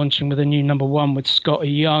relaunching with a new number 1 with Scotty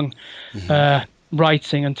Young.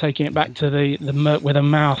 Writing and taking it back to the with a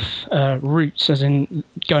mouth roots, as in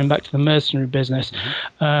going back to the mercenary business.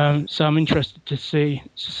 So I'm interested to see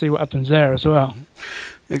what happens there as well.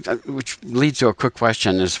 Which leads to a quick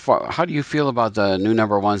question: how do you feel about the new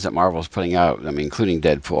number 1s that Marvel's putting out? I mean, including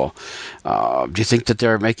Deadpool. Do you think that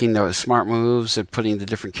they're making those smart moves and putting the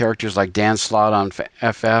different characters like Dan Slott on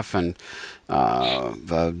FF and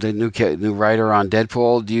the new writer on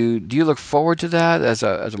Deadpool? Do you look forward to that as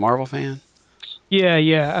a Marvel fan?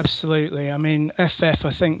 Yeah, absolutely. I mean, FF,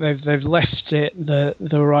 I think they've left it the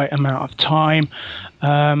right amount of time.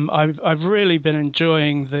 I've really been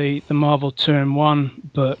enjoying the Marvel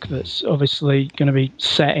 2-in-1 book that's obviously going to be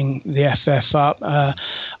setting the FF up.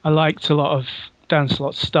 I liked a lot of Dan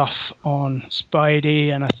Slott's stuff on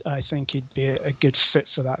Spidey, and I think he'd be a good fit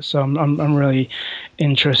for that. So I'm really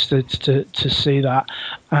interested to see that.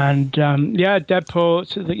 And Deadpool,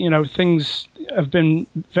 things have been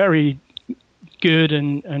very good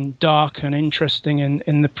and dark and interesting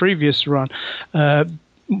in the previous run,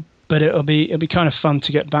 but it'll be kind of fun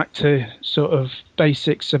to get back to sort of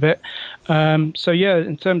basics of it. So yeah,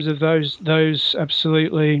 in terms of those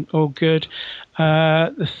absolutely all good.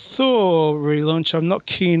 The Thor relaunch, I'm not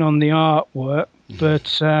keen on the artwork,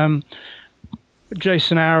 but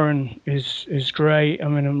Jason Aaron is great. I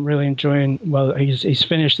mean, I'm really enjoying. Well, he's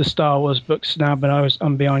finished the Star Wars books now, but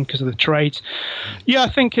I'm behind because of the trades. Yeah, I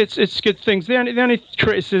think it's good things. The only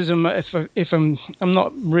criticism, if I'm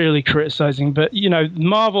not really criticizing, but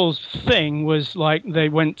Marvel's thing was like they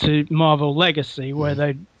went to Marvel Legacy where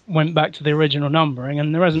they went back to the original numbering,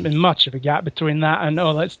 and there hasn't been much of a gap between that and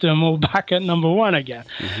let's do them all back at number one again.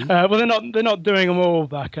 Well, they're not doing them all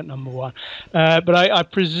back at number one, but I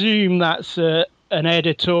presume that's an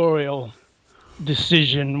editorial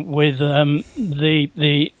decision with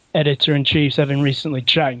the editor-in-chiefs having recently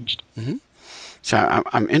changed. So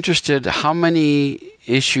I'm interested how many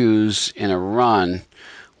issues in a run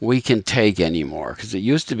we can take anymore, because it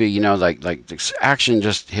used to be like Action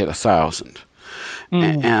just hit 1,000.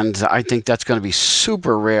 And I think that's going to be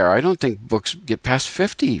super rare. I don't think books get past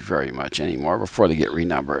 50 very much anymore before they get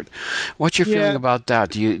renumbered. What's your feeling about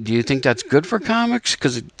that? Do you think that's good for comics?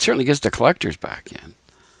 Because it certainly gets the collectors back in.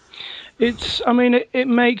 It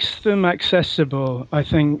makes them accessible, I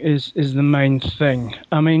think, is the main thing.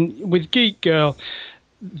 I mean, with Geek Girl,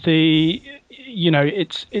 it's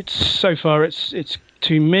so far it's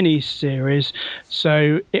 2 mini-series,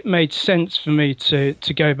 so it made sense for me to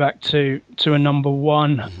go back to a number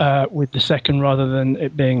one with the second rather than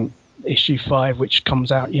it being issue 5, which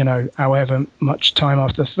comes out however much time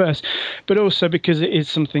after the first, but also because it is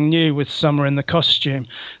something new with Summer in the costume.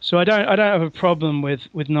 So I don't have a problem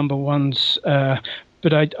with number ones.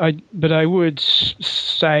 But I would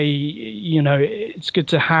say, it's good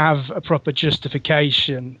to have a proper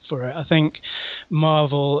justification for it. I think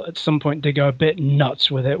Marvel at some point did go a bit nuts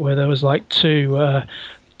with it, where there was like two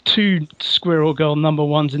Squirrel Girl number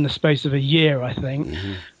ones in the space of a year, I think.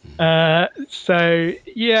 So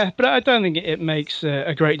yeah, but I don't think it makes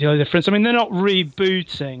a great deal of difference. I mean, they're not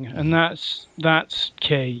rebooting, and that's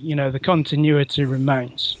key. The continuity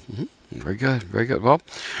remains. Very good, very good. Well,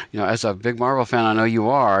 as a big Marvel fan, I know you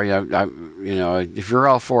are. If you're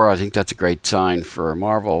all for it, I think that's a great sign for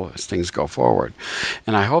Marvel as things go forward.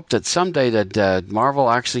 And I hope that someday that Marvel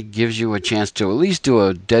actually gives you a chance to at least do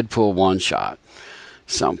a Deadpool one-shot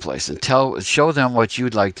someplace and show them what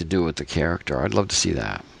you'd like to do with the character. I'd love to see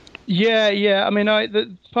that. Yeah. I mean,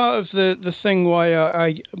 part of the thing why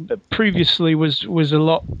I previously was a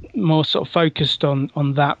lot more sort of focused on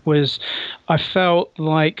that was I felt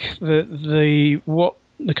like the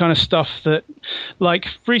kind of stuff that, like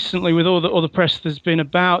recently with all the press there's been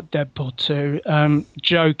about Deadpool 2,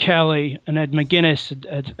 Joe Kelly and Ed McGuinness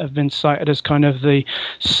have been cited as kind of the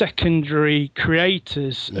secondary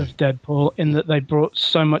creators of Deadpool, in that they brought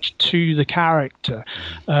so much to the character,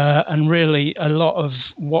 and really a lot of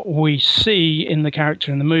what we see in the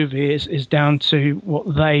character in the movie is down to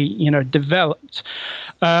what they developed.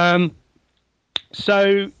 So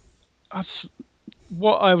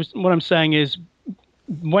what I'm saying is,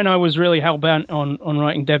 when I was really hell-bent on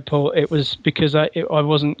writing Deadpool, it was because I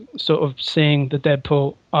wasn't sort of seeing the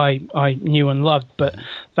Deadpool I knew and loved, but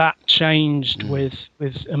that changed with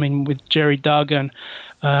Jerry Duggan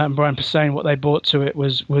and Brian Posehn. What they brought to it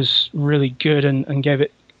was really good and gave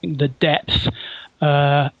it the depth.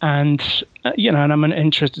 And I'm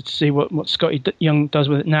interested to see what Scotty Young does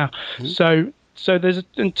with it now. So there's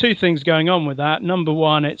two things going on with that. Number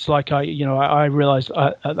one, it's like I realized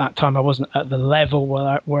at that time I wasn't at the level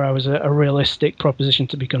where I was a realistic proposition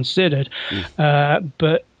to be considered.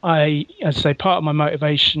 But as I say, part of my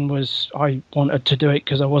motivation was I wanted to do it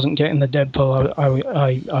because I wasn't getting the Deadpool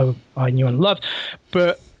I knew and loved.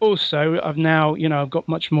 But also, I've now, I've got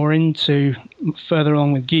much more into further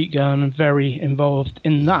along with Geek Girl, and I'm very involved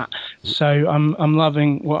in that. So I'm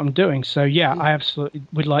loving what I'm doing. So yeah, I absolutely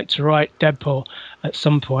would like to write Deadpool at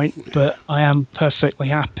some point, but I am perfectly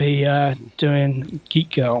happy doing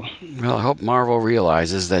Geek Girl. Well, I hope Marvel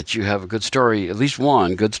realizes that you have a good story, at least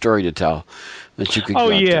one good story to tell that you could. Oh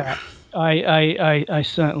yeah. I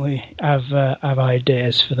certainly have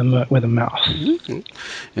ideas for them with a mouth.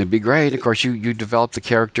 It'd be great. Of course, you developed a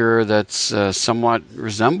character that's somewhat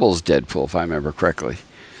resembles Deadpool, if I remember correctly.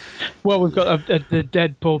 Well, we've got the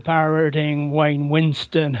Deadpool parodying Wayne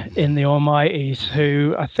Winston in The Almighties,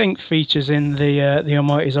 who I think features in the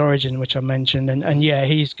Almighties Origin, which I mentioned, and yeah,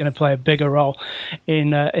 he's going to play a bigger role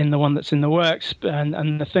in the one that's in the works.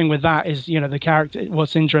 And the thing with that is, the character.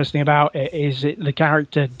 What's interesting about it is the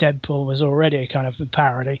character Deadpool was already a kind of a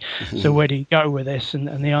parody. So where do you go with this?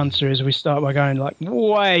 And the answer is we start by going like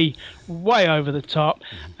way over the top,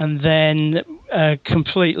 and then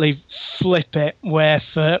completely flip it, where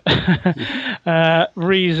for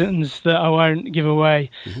reasons that I won't give away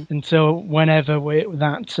until whenever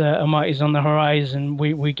that Almighty's on the horizon,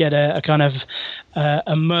 we get a kind of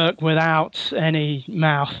a Merc without any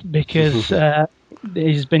mouth, because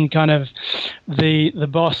he's been kind of the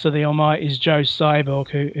boss of the Almighty's Joe Cyborg,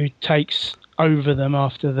 who takes over them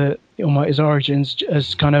after the Almighty's origins,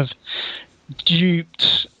 as kind of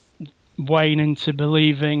duped Wayne into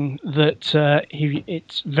believing that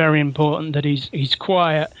it's very important that he's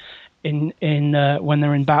quiet in when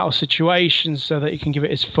they're in battle situations, so that he can give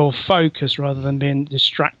it his full focus rather than being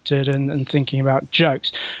distracted and thinking about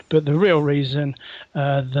jokes. But the real reason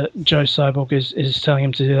that Joe Cyborg is telling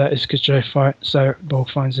him to do that is because Joe Cyborg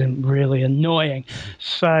finds him really annoying.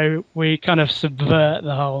 So we kind of subvert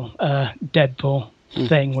the whole Deadpool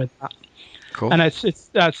thing with that. Cool. And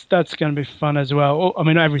that's going to be fun as well. I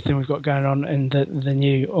mean, everything we've got going on in the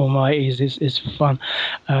new Almighties is fun.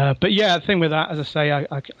 But yeah, the thing with that, as I say, I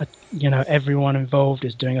everyone involved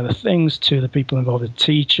is doing other things. Two of the people involved are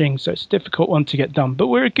teaching, so it's a difficult one to get done. But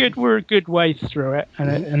we're a good way through it,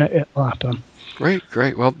 and it'll happen.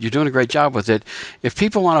 Great. Well, you're doing a great job with it. If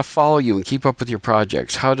people want to follow you and keep up with your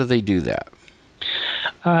projects, how do they do that?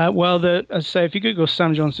 Well, as I say, if you Google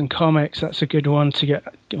Sam Johnson Comics, that's a good one to get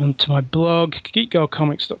onto my blog.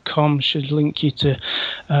 GeekGirlComics.com should link you to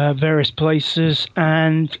various places.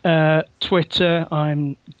 And Twitter,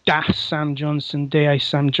 I'm DAS Sam Johnson, DA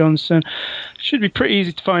Sam Johnson. Should be pretty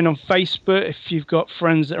easy to find on Facebook. If you've got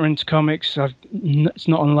friends that are into comics, it's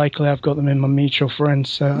not unlikely I've got them in my mutual friends.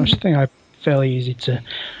 So I think I'm fairly easy to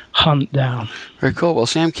hunt down. Very cool. Well,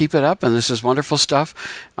 Sam, keep it up, and this is wonderful stuff.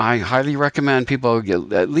 I highly recommend people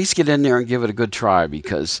at least get in there and give it a good try,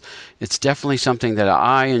 because it's definitely something that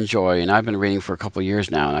I enjoy, and I've been reading for a couple of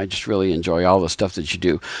years now, and I just really enjoy all the stuff that you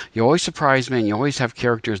do. You always surprise me, and you always have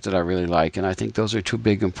characters that I really like, and I think those are two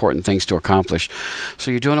big, important things to accomplish.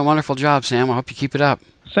 So you're doing a wonderful job, Sam. I hope you keep it up.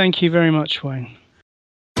 Thank you very much, Wayne.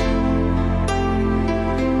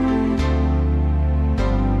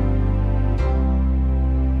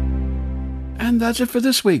 And that's it for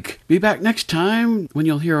this week. Be back next time when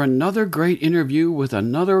you'll hear another great interview with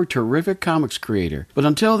another terrific comics creator. But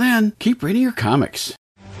until then, keep reading your comics.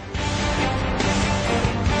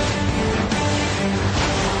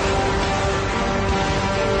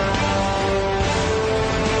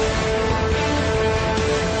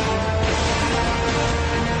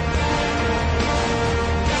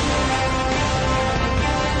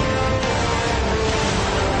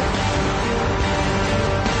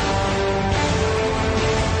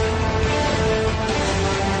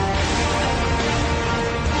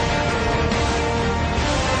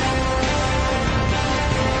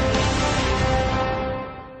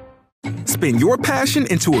 Spin your passion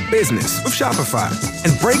into a business with Shopify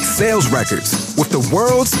and break sales records with the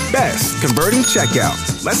world's best converting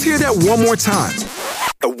checkout. Let's hear that one more time.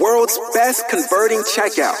 The world's best converting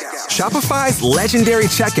checkout. Shopify's legendary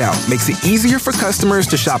checkout makes it easier for customers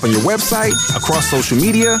to shop on your website, across social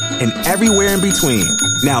media, and everywhere in between.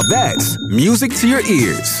 Now that's music to your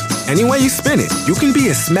ears. Any way you spin it, you can be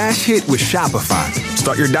a smash hit with Shopify.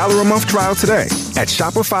 Start your $1 a month trial today at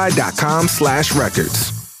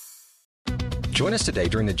shopify.com/records. Join us today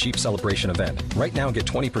during the Jeep Celebration event. Right now, get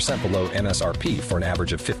 20% below MSRP for an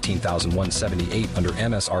average of $15,178 under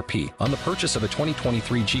MSRP on the purchase of a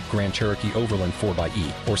 2023 Jeep Grand Cherokee Overland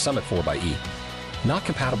 4xE or Summit 4xE. Not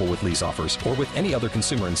compatible with lease offers or with any other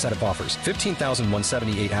consumer incentive offers.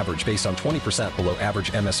 $15,178 average based on 20% below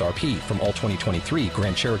average MSRP from all 2023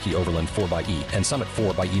 Grand Cherokee Overland 4xE and Summit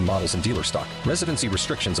 4xE models in dealer stock. Residency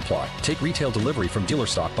restrictions apply. Take retail delivery from dealer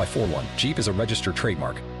stock by 4/1. Jeep is a registered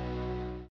trademark.